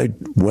until I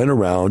went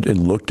around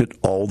and looked at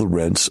all the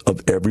rents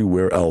of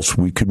everywhere else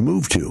we could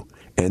move to.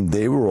 And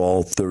they were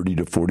all 30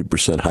 to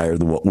 40% higher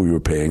than what we were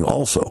paying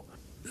also.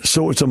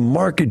 So it's a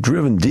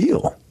market-driven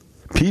deal.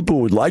 People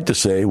would like to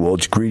say, well,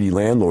 it's greedy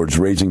landlords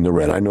raising the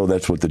rent. I know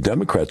that's what the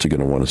Democrats are going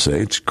to want to say.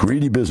 It's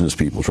greedy business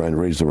people trying to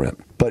raise the rent.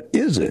 But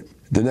is it?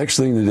 The next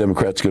thing the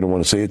Democrats are going to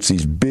want to say, it's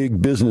these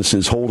big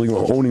businesses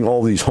owning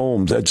all these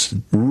homes. That's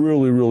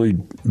really, really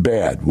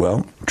bad.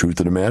 Well, truth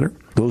of the matter,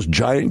 those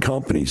giant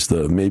companies,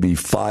 the maybe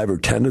 5 or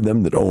 10 of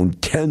them that own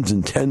tens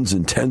and tens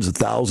and tens of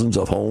thousands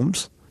of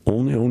homes,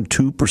 only own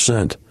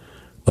 2%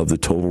 of the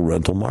total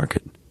rental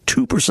market.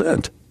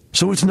 2%.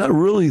 So it's not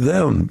really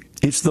them.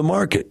 It's the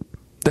market.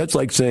 That's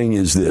like saying,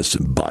 is this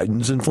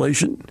Biden's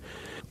inflation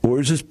or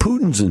is this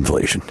Putin's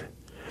inflation?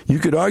 You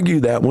could argue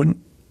that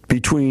one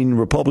between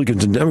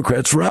Republicans and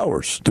Democrats for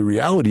hours. The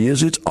reality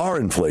is it's our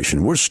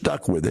inflation. We're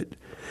stuck with it.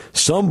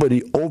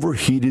 Somebody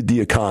overheated the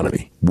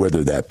economy,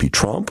 whether that be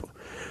Trump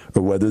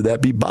or whether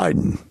that be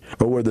Biden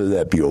or whether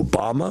that be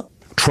Obama,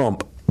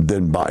 Trump,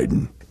 then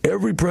Biden.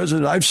 Every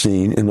president I've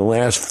seen in the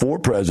last 4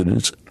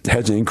 presidents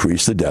has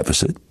increased the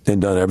deficit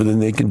and done everything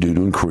they can do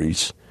to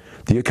increase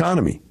the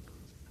economy.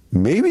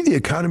 Maybe the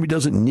economy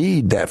doesn't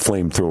need that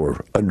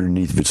flamethrower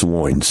underneath its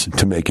loins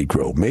to make it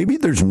grow. Maybe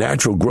there's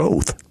natural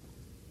growth,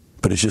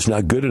 but it's just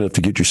not good enough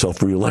to get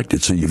yourself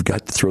reelected, so you've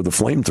got to throw the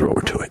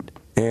flamethrower to it.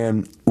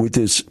 And with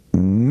this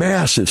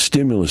massive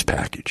stimulus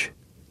package,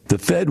 the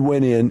Fed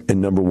went in and,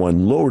 number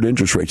one, lowered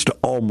interest rates to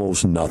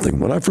almost nothing.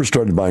 When I first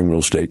started buying real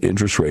estate,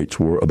 interest rates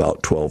were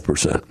about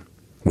 12%.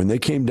 When they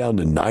came down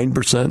to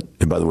 9%,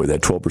 and by the way,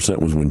 that 12%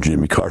 was when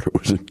Jimmy Carter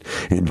was in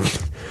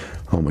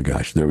oh my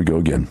gosh, there we go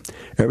again.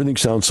 Everything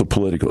sounds so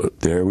political.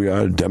 There we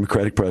are,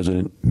 Democratic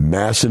president,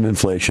 massive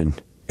inflation,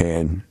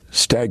 and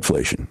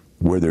stagflation,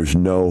 where there's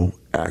no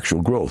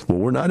actual growth. Well,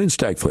 we're not in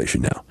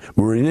stagflation now.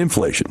 We're in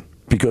inflation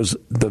because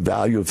the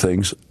value of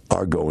things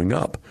are going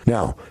up.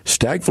 Now,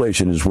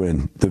 stagflation is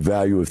when the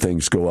value of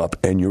things go up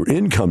and your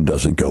income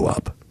doesn't go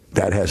up.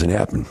 That hasn't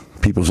happened.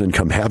 People's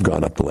income have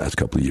gone up the last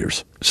couple of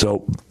years.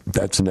 So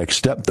that's the next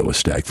step, though,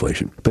 is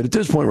stagflation. But at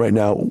this point right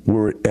now,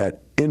 we're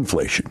at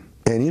inflation.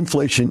 And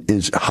inflation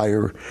is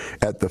higher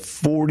at the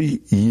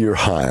 40-year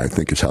high, I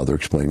think is how they're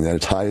explaining that.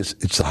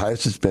 It's the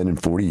highest it's been in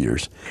 40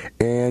 years.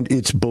 And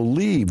it's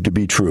believed to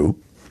be true.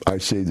 I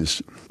say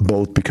this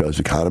both because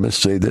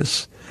economists say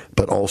this,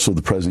 but also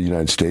the President of the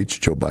United States,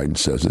 Joe Biden,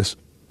 says this.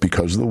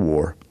 Because of the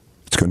war,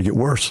 it's going to get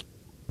worse.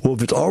 Well,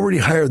 if it's already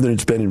higher than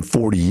it's been in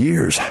 40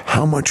 years,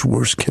 how much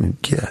worse can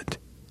it get?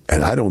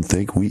 And I don't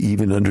think we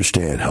even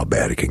understand how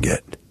bad it can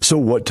get. So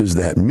what does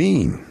that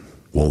mean?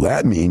 Well,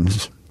 that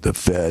means the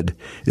Fed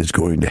is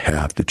going to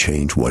have to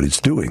change what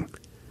it's doing.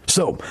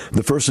 So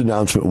the first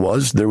announcement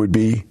was there would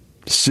be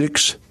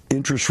 6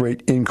 interest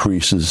rate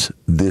increases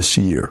this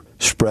year,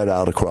 spread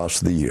out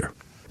across the year.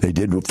 They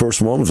did, the first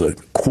one was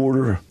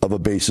 1/4 of a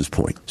basis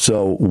point.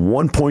 So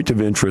 1 point of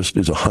interest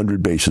is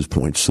 100 basis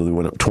points. So they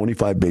went up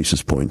 25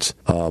 basis points.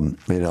 And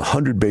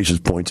 100 basis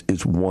points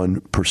is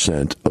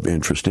 1% of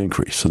interest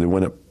increase. So they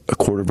went up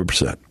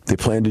 1/4%. They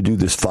plan to do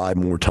this 5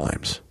 more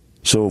times.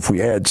 So if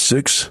we add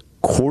 6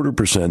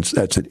 1/4%,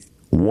 that's a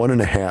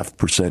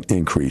 1.5%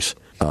 increase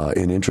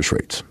in interest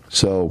rates.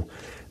 So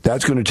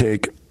that's going to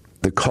take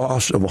the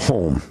cost of a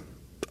home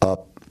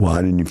up. Well,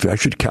 I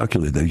should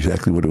calculate that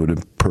exactly what it would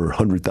have per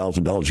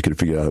 $100,000. You could have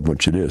figured out how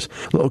much it is.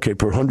 Well, okay,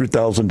 per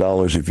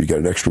 $100,000, if you got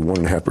an extra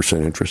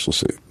 1.5% interest, let's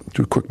see,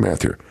 do a quick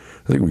math here.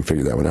 I think we can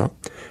figure that one out.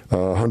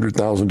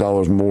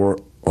 $100,000 more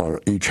on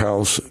each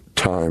house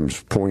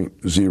times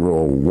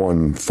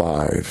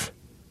 0.015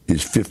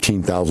 is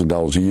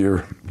 $15,000 a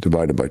year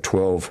divided by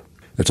 12.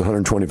 That's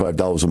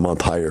 $125 a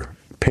month higher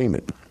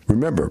payment.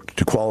 Remember,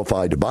 to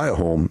qualify to buy a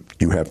home,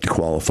 you have to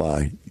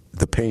qualify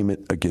the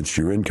payment against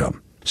your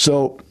income.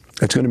 So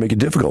that's going to make it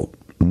difficult,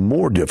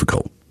 more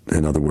difficult,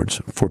 in other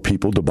words, for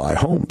people to buy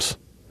homes.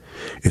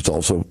 It's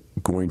also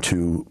going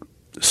to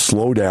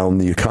slow down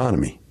the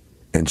economy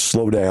and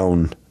slow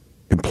down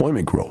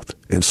employment growth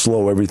and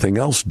slow everything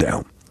else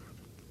down,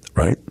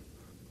 right?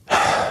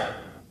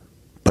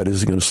 But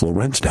is it going to slow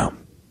rents down?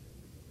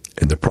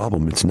 And the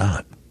problem, it's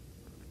not.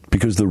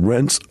 Because the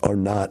rents are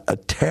not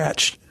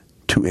attached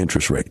to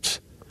interest rates.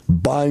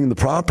 Buying the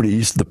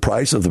properties, the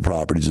price of the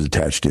properties is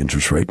attached to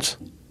interest rates,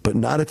 but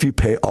not if you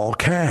pay all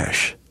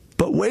cash.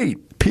 But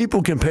wait,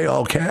 people can pay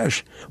all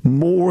cash.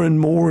 More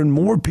and more and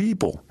more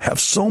people have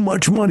so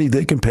much money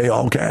they can pay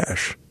all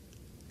cash.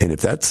 And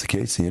if that's the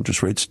case, the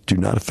interest rates do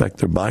not affect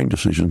their buying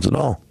decisions at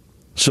all.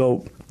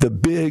 So the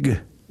big,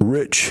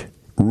 rich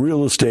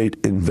real estate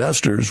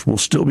investors will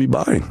still be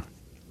buying.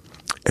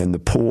 And the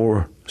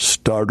poor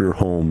starter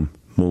home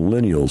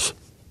millennials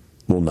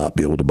will not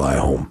be able to buy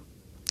a home.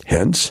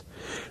 Hence,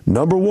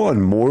 number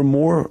one, more and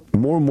more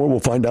will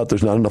find out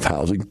there's not enough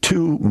housing.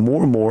 2,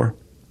 more and more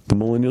the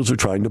millennials are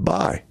trying to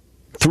buy.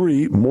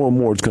 3, more and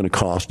more it's going to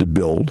cost to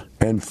build.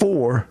 And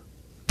 4,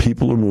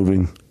 people are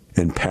moving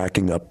and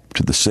packing up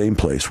to the same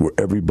place where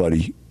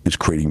everybody is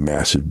creating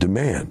massive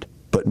demand.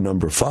 But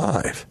number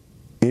 5,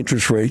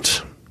 interest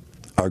rates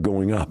are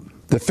going up.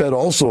 The Fed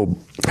also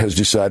has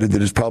decided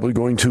that it's probably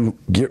going to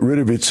get rid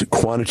of its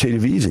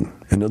quantitative easing.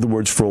 In other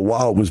words, for a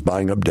while it was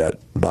buying up debt,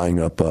 buying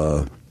up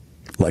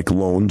like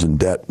loans and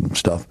debt and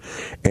stuff.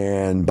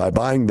 And by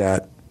buying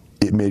that,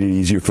 it made it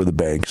easier for the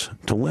banks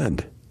to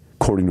lend.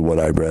 According to what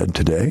I read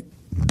today,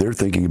 they're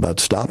thinking about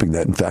stopping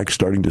that. In fact,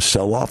 starting to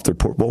sell off their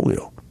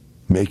portfolio,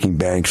 making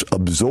banks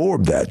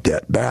absorb that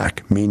debt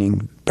back,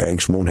 meaning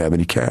banks won't have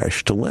any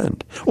cash to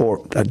lend.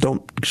 Or I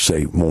don't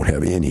say won't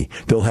have any.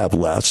 They'll have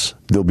less.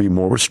 They'll be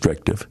more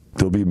restrictive.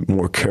 They'll be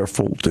more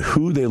careful to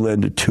who they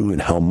lend it to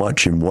and how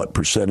much and what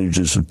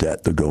percentages of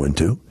debt they'll go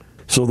into.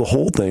 So the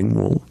whole thing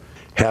will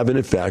have an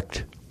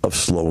effect of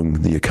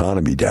slowing the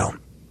economy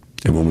down.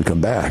 And when we come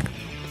back,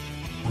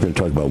 we're going to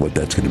talk about what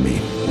that's going to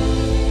mean.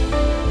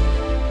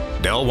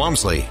 Del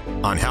Walmsley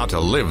on how to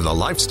live the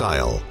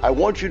lifestyle. I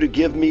want you to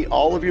give me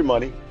all of your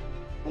money,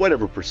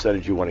 whatever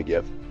percentage you want to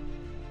give,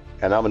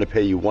 and I'm going to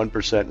pay you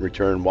 1% in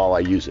return while I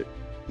use it.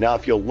 Now,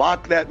 if you'll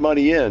lock that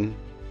money in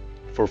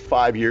for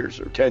 5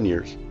 years or 10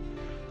 years,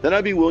 then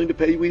I'd be willing to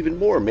pay you even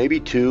more, maybe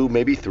 2,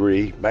 maybe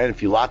 3. Man,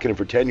 if you lock it in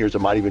for 10 years, I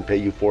might even pay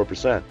you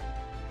 4%.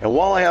 And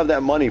while I have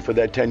that money for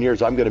that 10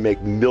 years, I'm going to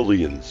make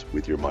millions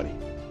with your money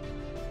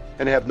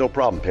and have no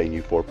problem paying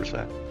you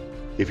 4%.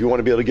 If you want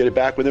to be able to get it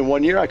back within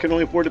 1 year, I can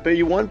only afford to pay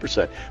you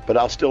 1%, but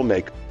I'll still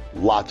make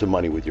lots of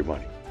money with your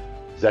money.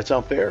 Does that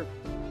sound fair?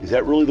 Is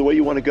that really the way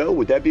you want to go?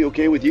 Would that be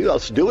okay with you? I'll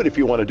do it if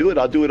you want to do it.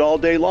 I'll do it all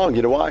day long.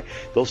 You know why?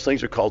 Those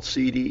things are called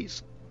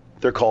CDs.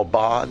 They're called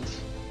bonds,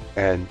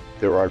 and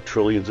there are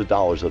trillions of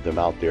dollars of them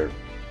out there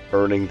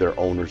earning their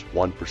owners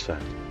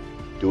 1%,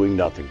 doing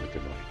nothing with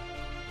their money.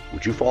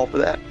 Would you fall for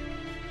that?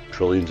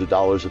 Trillions of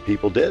dollars of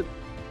people did.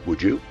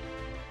 Would you?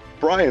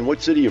 Brian, what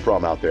city are you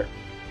from out there?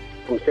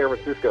 From San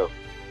Francisco.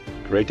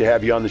 Great to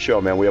have you on the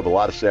show, man. We have a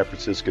lot of San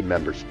Franciscan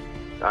members.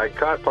 I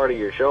caught part of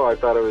your show. I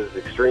thought it was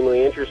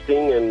extremely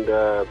interesting and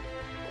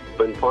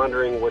been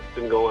pondering what's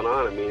been going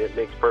on. I mean, it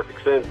makes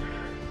perfect sense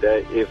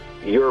that if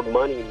your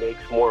money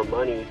makes more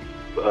money,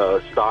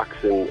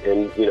 stocks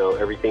and you know,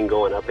 everything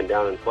going up and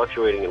down and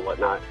fluctuating and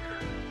whatnot,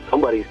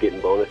 somebody's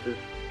getting bonuses,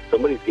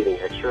 somebody's getting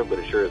extra, but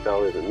it sure as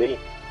hell isn't me.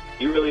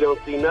 You really don't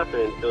see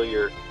nothing until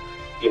you're,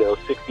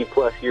 60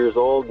 plus years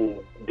old and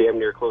damn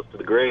near close to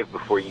the grave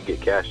before you get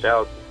cashed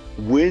out.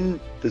 When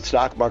the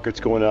stock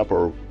market's going up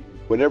or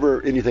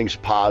whenever anything's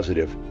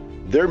positive,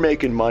 they're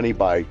making money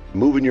by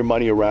moving your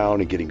money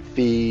around and getting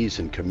fees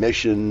and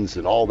commissions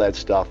and all that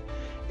stuff.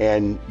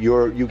 And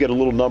you get a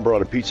little number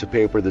on a piece of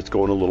paper that's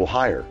going a little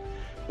higher.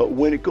 But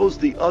when it goes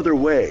the other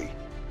way,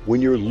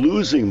 when you're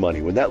losing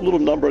money, when that little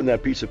number on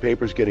that piece of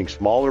paper is getting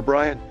smaller,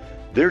 Brian,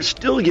 they're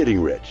still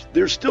getting rich.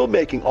 They're still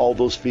making all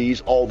those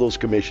fees, all those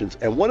commissions.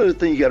 And one of the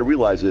things you got to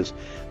realize is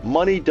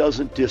money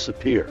doesn't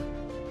disappear.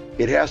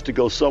 It has to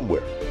go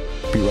somewhere.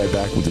 Be right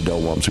back with the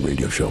Del Walmsley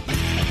Radio Show.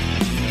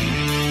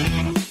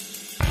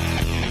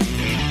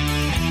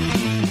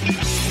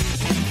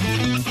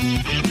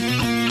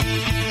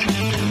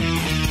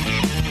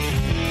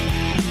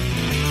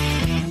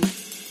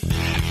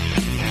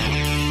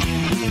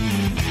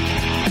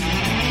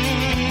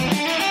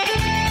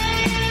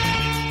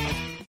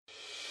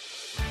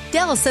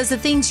 Del says the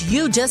things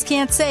you just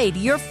can't say to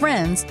your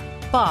friends,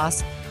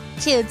 boss,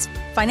 kids,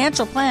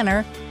 financial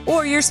planner,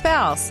 or your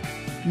spouse.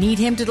 Need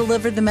him to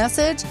deliver the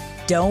message?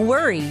 Don't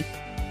worry.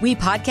 We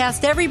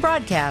podcast every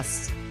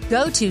broadcast.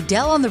 Go to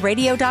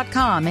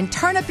DellOnTheRadio.com and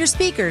turn up your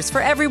speakers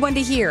for everyone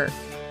to hear.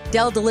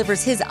 Del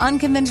delivers his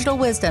unconventional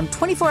wisdom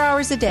 24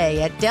 hours a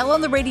day at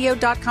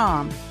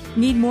DellOnTheRadio.com.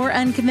 Need more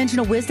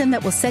unconventional wisdom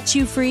that will set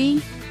you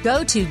free?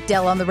 Go to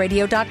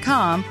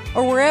DellOnTheRadio.com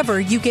or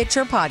wherever you get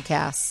your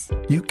podcasts.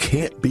 You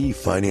can't be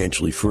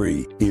financially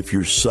free if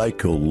you're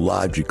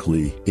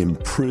psychologically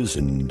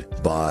imprisoned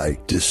by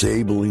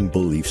disabling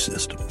belief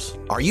systems.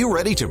 Are you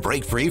ready to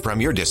break free from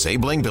your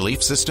disabling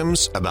belief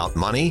systems about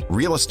money,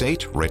 real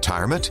estate,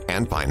 retirement,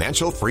 and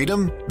financial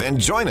freedom? Then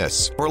join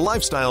us for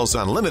Lifestyles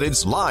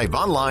Unlimited's live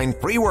online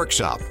free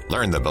workshop.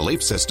 Learn the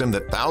belief system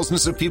that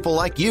thousands of people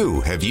like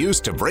you have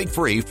used to break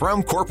free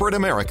from corporate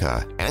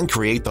America and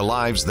create the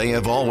lives they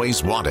have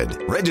always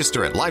wanted.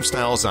 Register at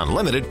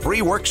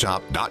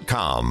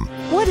lifestylesunlimitedfreeworkshop.com.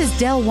 What is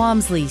Del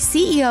Walmsley,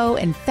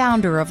 CEO and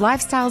founder of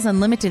Lifestyles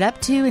Unlimited,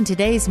 up to in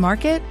today's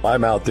market?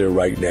 I'm out there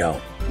right now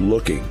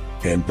looking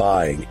and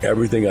buying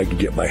everything I can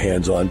get my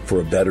hands on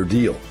for a better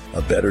deal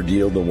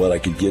than what I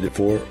could get it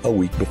for a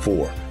week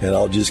before. And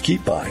I'll just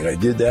keep buying. I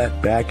did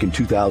that back in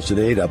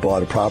 2008. I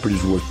bought a property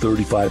that was worth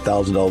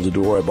 $35,000 a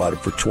door. I bought it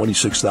for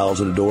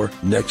 $26,000 a door.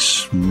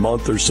 Next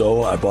month or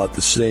so, I bought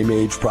the same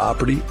age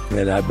property,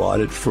 and I bought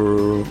it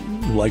for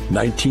like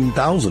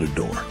 $19,000 a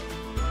door.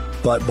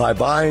 But by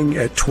buying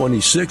at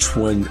 26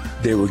 when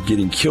they were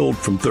getting killed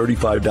from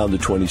 35 down to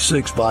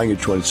 26, buying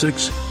at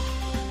 26,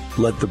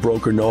 let the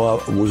broker know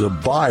I was a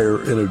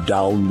buyer in a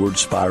downward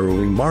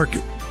spiraling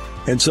market.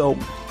 And so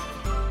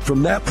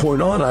from that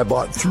point on, I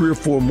bought 3 or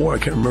 4 more. I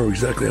can't remember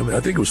exactly. I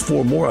think it was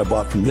 4 more I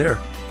bought from there.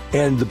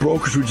 And the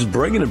brokers were just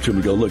bringing them to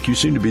me. Go, look, you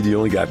seem to be the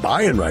only guy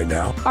buying right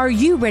now. Are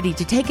you ready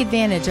to take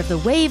advantage of the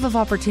wave of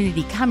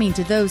opportunity coming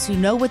to those who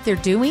know what they're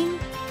doing?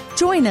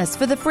 Join us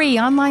for the free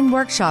online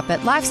workshop at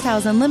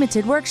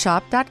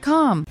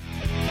lifestylesunlimitedworkshop.com.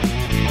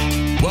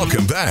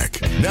 Welcome back.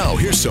 Now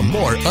here's some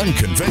more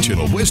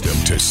unconventional wisdom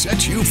to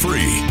set you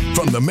free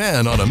from the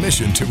man on a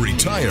mission to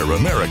retire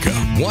America,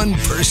 one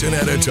person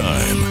at a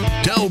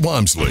time, Del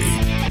Walmsley.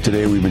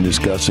 Today we've been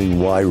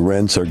discussing why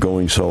rents are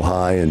going so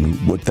high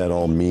and what that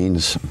all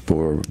means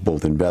for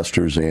both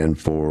investors and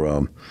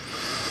for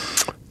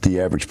the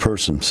average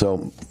person.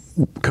 So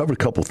covered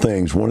a couple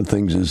things. One of the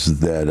things is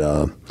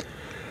that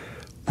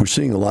we're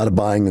seeing a lot of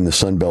buying in the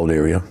Sun Belt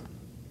area,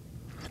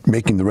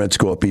 making the rents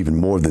go up even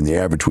more than the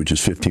average, which is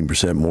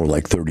 15%, more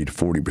like 30 to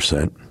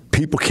 40%.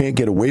 People can't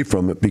get away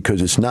from it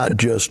because it's not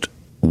just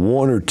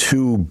one or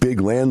two big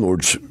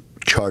landlords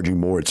charging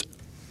more. It's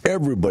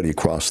everybody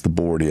across the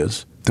board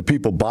is. The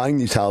people buying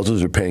these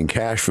houses are paying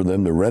cash for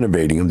them. They're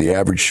renovating them. The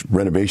average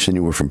renovation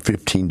anywhere from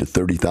 $15,000 to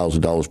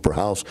 $30,000 per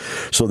house.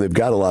 So they've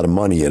got a lot of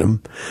money in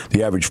them.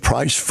 The average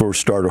price for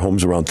starter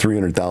homes is around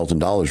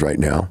 $300,000 right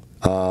now.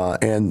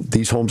 And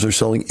these homes are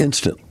selling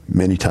instant,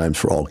 many times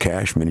for all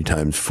cash, many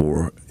times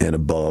for and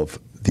above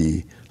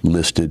the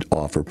listed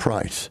offer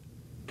price.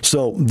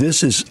 So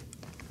this is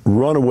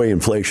runaway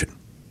inflation.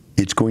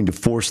 It's going to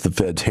force the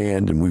Fed's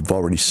hand, and we've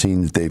already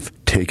seen that they've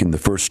taken the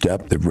first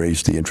step. They've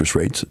raised the interest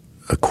rates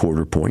a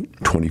quarter point,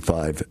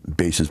 25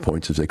 basis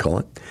points as they call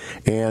it.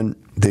 And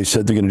they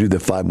said they're going to do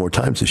that 5 more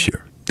times this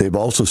year. They've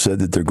also said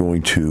that they're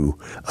going to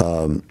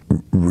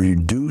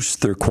reduce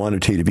their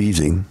quantitative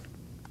easing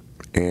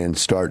and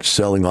start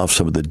selling off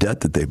some of the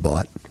debt that they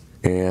bought.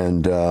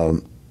 And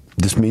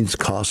this means the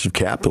cost of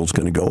capital is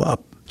going to go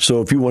up.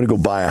 So if you want to go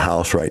buy a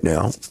house right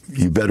now,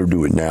 you better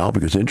do it now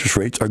because interest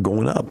rates are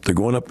going up. They're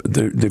going up.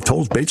 They've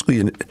told us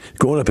basically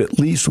going up at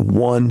least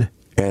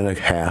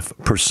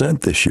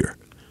 1.5% this year.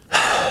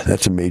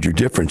 That's a major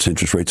difference.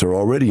 Interest rates are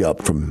already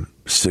up from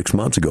 6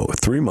 months ago or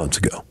 3 months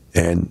ago,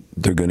 and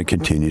they're going to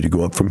continue to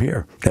go up from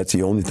here. That's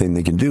the only thing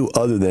they can do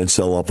other than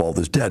sell off all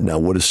this debt. Now,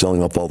 what does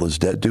selling off all this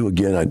debt do?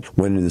 Again, I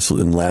went into this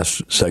in the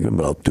last segment,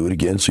 but I'll do it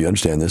again so you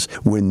understand this.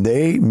 When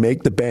they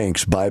make the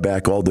banks buy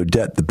back all their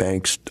debt, the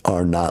banks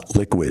are not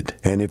liquid.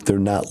 And if they're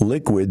not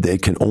liquid, they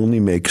can only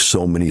make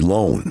so many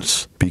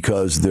loans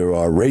because there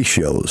are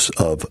ratios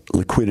of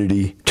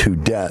liquidity to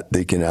debt,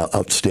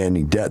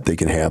 outstanding debt they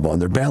can have on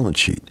their balance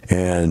sheet.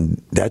 And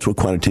that's what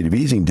quantitative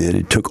easing did.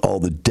 It took all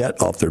the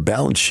debt off their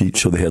balance sheet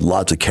so they had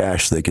lots of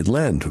cash they could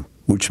lend,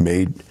 which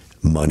made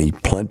money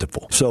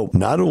plentiful. So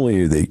not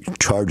only are they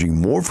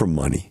charging more for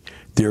money,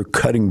 they're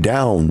cutting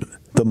down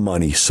the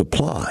money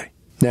supply.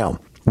 Now,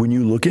 when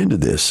you look into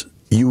this,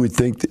 you would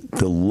think that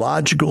the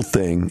logical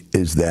thing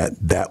is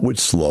that would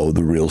slow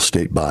the real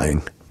estate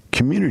buying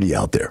community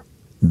out there.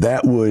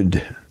 That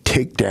would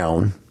take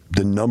down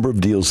the number of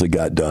deals that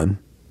got done,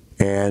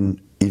 and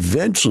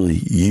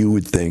eventually you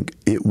would think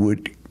it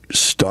would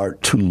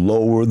start to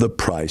lower the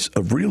price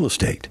of real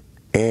estate.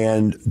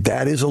 And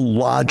that is a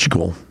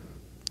logical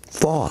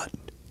thought.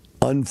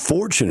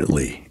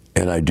 Unfortunately,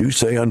 and I do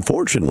say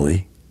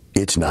unfortunately,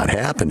 it's not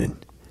happening.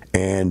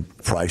 And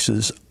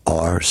prices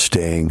are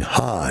staying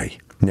high.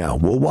 Now,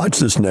 we'll watch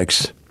this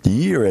next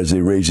year as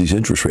they raise these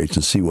interest rates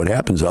and see what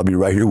happens. I'll be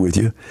right here with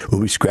you.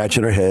 We'll be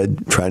scratching our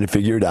head, trying to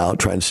figure it out,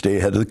 trying to stay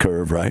ahead of the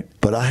curve, right?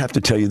 But I have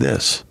to tell you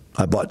this.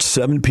 I bought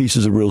 7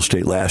 pieces of real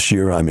estate last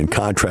year. I'm in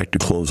contract to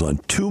close on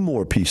 2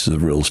 more pieces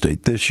of real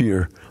estate this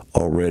year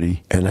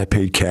already, and I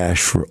paid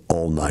cash for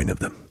all 9 of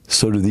them.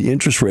 So do the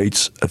interest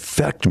rates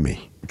affect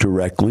me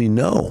directly?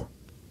 No.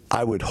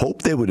 I would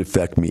hope they would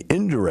affect me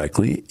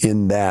indirectly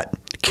in that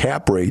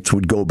cap rates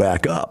would go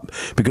back up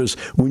because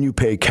when you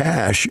pay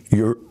cash,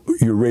 your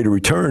rate of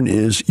return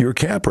is your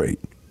cap rate.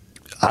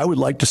 I would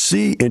like to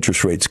see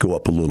interest rates go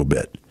up a little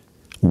bit.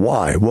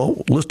 Why?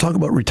 Well, let's talk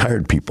about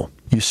retired people.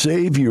 You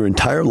save your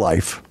entire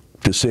life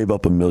to save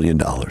up $1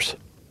 million.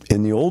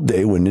 In the old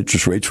day, when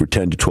interest rates were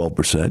 10 to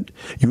 12%,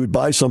 you would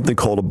buy something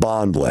called a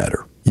bond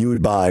ladder. You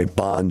would buy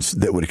bonds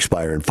that would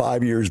expire in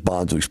 5 years,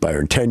 bonds would expire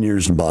in 10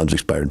 years, and bonds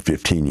expire in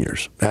 15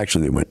 years.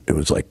 Actually, it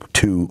was like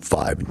 2,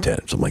 5, and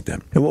 10, something like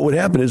that. And what would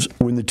happen is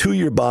when the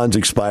 2-year bonds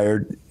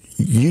expired,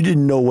 you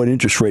didn't know what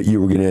interest rate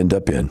you were going to end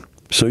up in.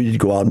 So you'd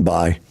go out and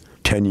buy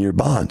 10-year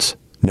bonds.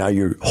 Now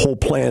your whole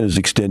plan is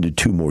extended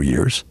 2 more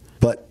years,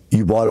 but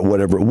you bought it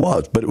whatever it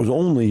was. But it was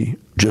only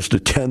just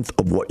 1/10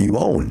 of what you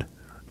owned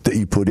that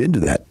you put into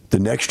that. The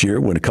next year,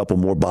 when a couple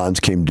more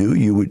bonds came due,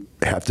 you would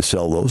have to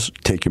sell those,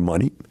 take your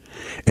money,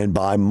 and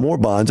buy more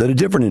bonds at a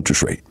different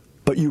interest rate.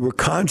 But you were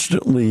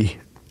constantly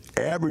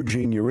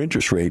averaging your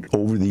interest rate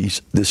over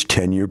this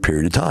 10-year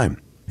period of time.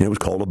 And it was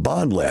called a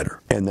bond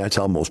ladder. And that's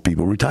how most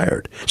people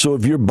retired. So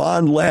if your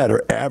bond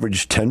ladder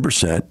averaged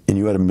 10% and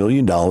you had $1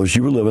 million,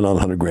 you were living on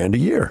 $100,000 a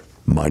year,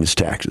 minus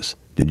taxes.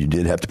 Then you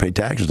did have to pay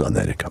taxes on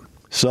that income.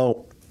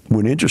 So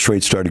when interest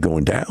rates started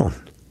going down,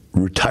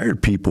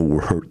 retired people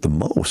were hurt the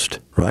most,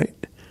 right?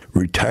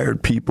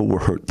 Retired people were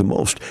hurt the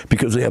most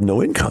because they have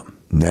no income.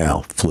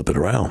 Now, flip it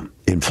around.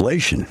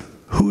 Inflation.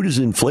 Who does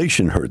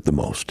inflation hurt the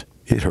most?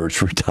 It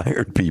hurts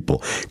retired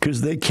people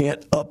because they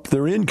can't up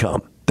their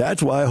income.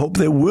 That's why I hope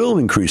they will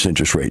increase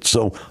interest rates.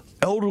 So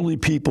elderly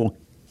people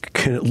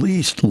can at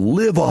least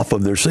live off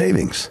of their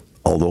savings,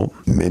 although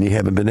many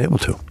haven't been able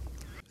to.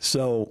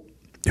 So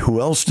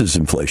who else does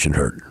inflation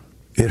hurt?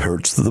 It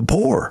hurts the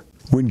poor.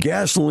 When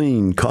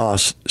gasoline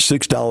costs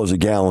 $6 a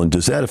gallon,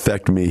 does that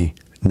affect me?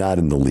 Not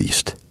in the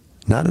least.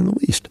 Not in the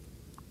least.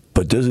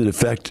 But does it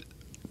affect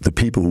the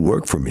people who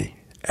work for me?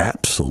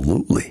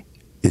 Absolutely.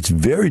 It's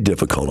very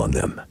difficult on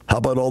them. How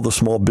about all the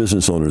small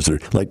business owners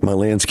that are, like my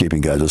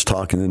landscaping guys I was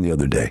talking to the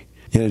other day?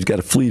 He's got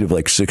a fleet of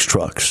like 6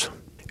 trucks.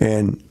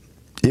 And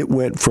it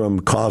went from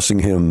costing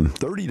him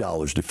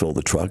 $30 to fill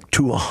the truck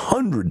to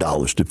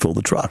 $100 to fill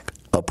the truck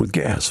up with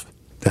gas.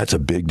 That's a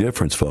big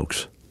difference,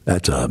 folks.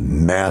 That's a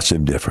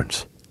massive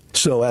difference.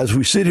 So as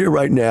we sit here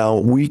right now,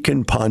 we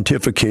can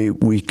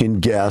pontificate, we can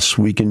guess,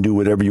 we can do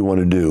whatever you want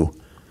to do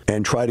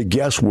and try to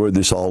guess where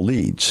this all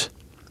leads.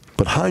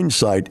 But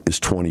hindsight is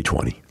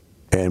 20/20.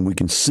 And we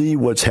can see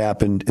what's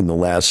happened in the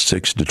last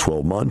 6 to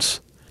 12 months.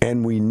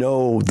 And we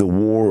know the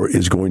war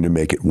is going to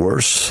make it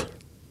worse.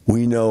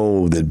 We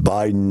know that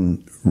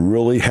Biden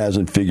really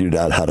hasn't figured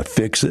out how to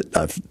fix it.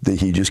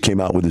 He just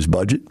came out with his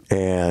budget,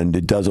 and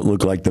it doesn't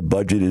look like the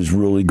budget is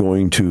really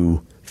going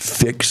to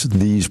fix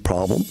these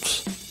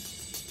problems.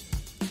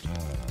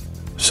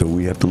 So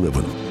we have to live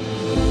with them.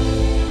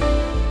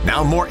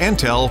 Now more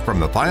intel from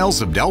the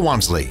files of Del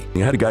Walmsley. I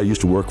had a guy who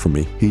used to work for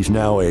me. He's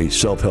now a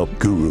self-help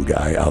guru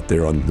guy out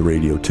there on the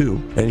radio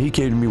too. And he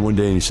came to me one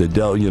day and he said,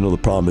 Del, the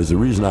problem is the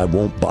reason I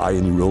won't buy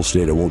any real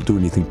estate, I won't do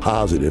anything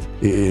positive,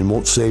 and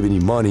won't save any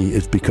money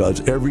is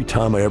because every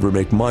time I ever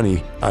make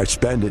money, I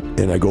spend it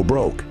and I go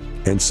broke.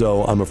 And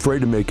so I'm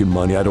afraid of making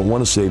money. I don't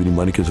want to save any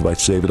money because if I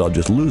save it, I'll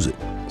just lose it.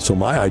 So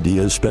my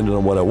idea is spend it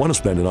on what I want to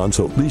spend it on,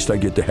 so at least I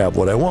get to have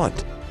what I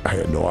want. I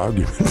had no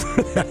argument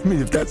for that. I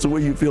mean, if that's the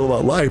way you feel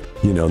about life,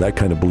 that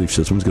kind of belief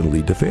system is going to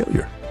lead to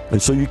failure.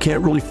 And so you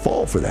can't really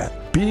fall for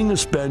that. Being a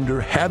spender,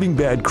 having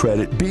bad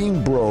credit,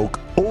 being broke,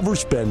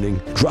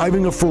 overspending,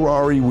 driving a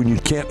Ferrari when you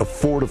can't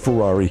afford a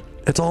Ferrari,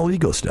 that's all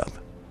ego stuff.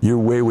 You're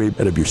way, way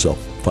ahead of yourself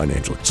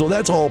financially. So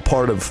that's all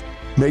part of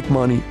make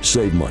money,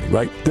 save money,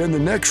 right? Then the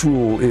next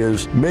rule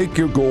is make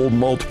your gold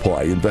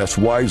multiply, invest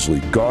wisely,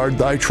 guard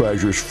thy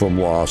treasures from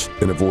loss,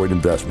 and avoid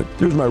investment.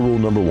 Here's my rule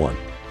number 1.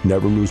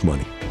 Never lose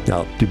money.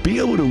 Now, to be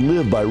able to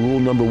live by rule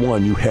number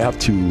 1, you have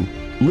to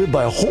live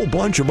by a whole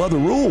bunch of other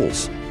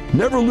rules.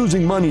 Never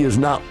losing money is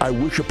not, I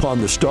wish upon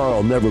the star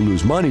I'll never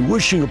lose money.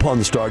 Wishing upon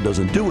the star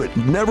doesn't do it.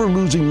 Never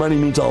losing money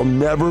means I'll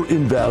never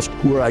invest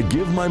where I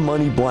give my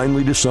money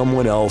blindly to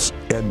someone else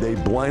and they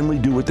blindly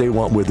do what they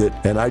want with it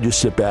and I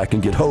just sit back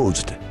and get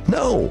hosed.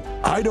 No,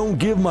 I don't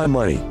give my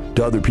money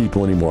to other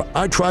people anymore.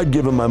 I tried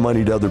giving my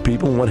money to other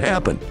people and what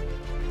happened?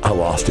 I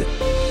lost it.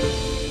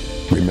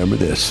 Remember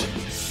this.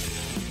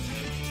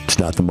 It's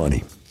not the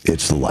money.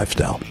 It's the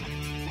lifestyle.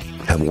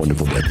 Have a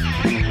wonderful day.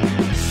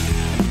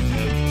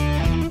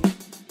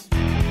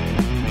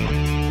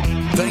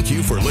 Thank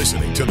you for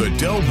listening to the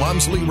Del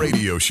Walmsley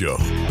Radio Show,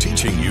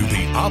 teaching you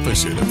the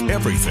opposite of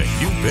everything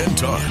you've been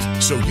taught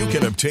so you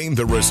can obtain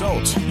the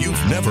results you've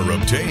never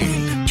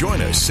obtained. Join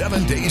us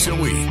 7 days a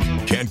week.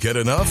 Can't get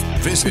enough?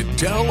 Visit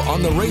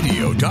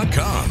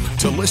DelOnTheRadio.com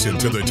to listen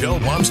to the Del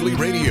Walmsley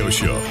Radio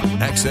Show,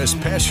 access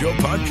past show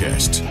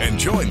podcasts, and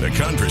join the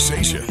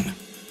conversation.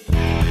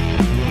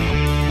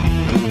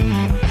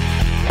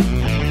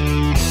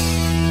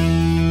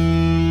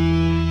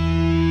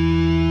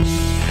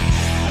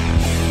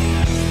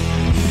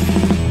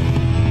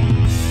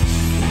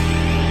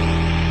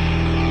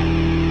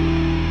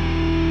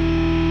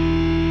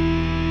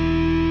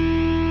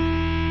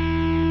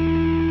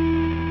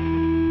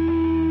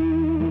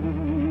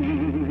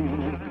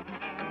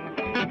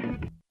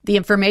 The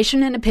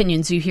information and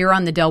opinions you hear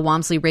on the Del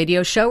Walmsley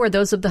Radio Show are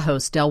those of the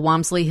host, Del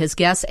Walmsley, his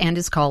guests, and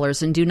his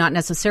callers, and do not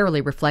necessarily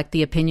reflect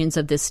the opinions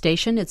of this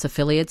station, its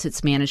affiliates,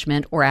 its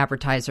management, or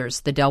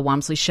advertisers. The Del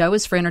Walmsley Show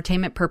is for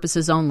entertainment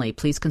purposes only.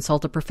 Please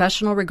consult a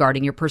professional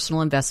regarding your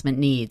personal investment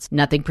needs.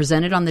 Nothing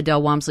presented on the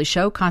Del Walmsley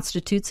Show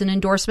constitutes an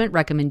endorsement,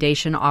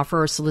 recommendation,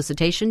 offer, or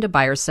solicitation to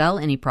buy or sell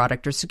any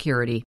product or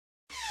security.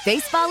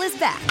 Baseball is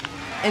back,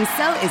 and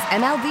so is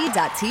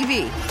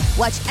MLB.tv.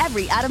 Watch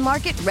every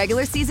out-of-market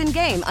regular season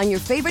game on your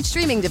favorite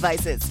streaming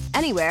devices,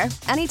 anywhere,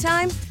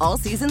 anytime, all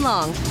season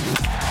long.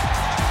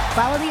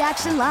 Follow the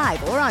action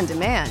live or on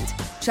demand.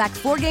 Track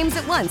 4 games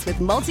at once with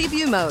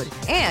multi-view mode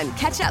and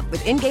catch up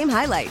with in-game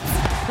highlights.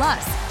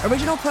 Plus,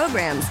 original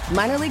programs,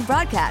 minor league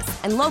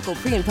broadcasts, and local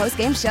pre- and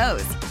post-game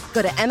shows.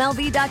 Go to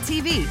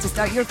MLB.tv to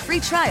start your free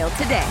trial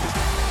today.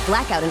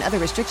 Blackout and other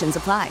restrictions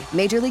apply.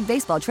 Major League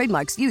Baseball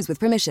trademarks used with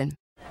permission.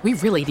 We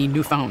really need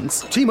new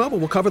phones. T-Mobile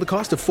will cover the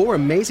cost of 4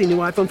 amazing new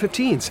iPhone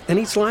 15s, and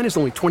each line is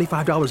only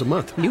 $25 a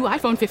month. New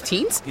iPhone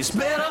 15s? It's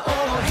better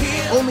over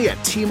here. Only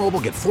at T-Mobile,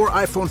 get 4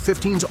 iPhone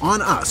 15s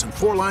on us and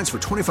 4 lines for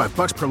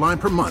 $25 per line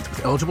per month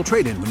with eligible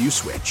trade-in when you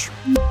switch.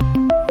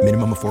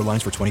 Minimum of 4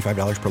 lines for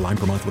 $25 per line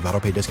per month with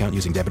autopay discount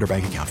using debit or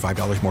bank account.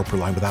 $5 more per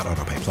line without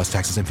autopay, plus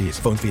taxes and fees.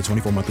 Phone fee at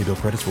 24 monthly bill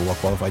credits for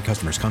well-qualified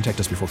customers. Contact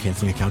us before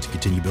canceling account to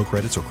continue bill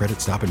credits or credit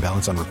stop and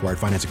balance on required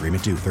finance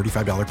agreement due.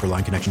 $35 per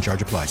line connection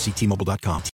charge applies. See T-Mobile.com.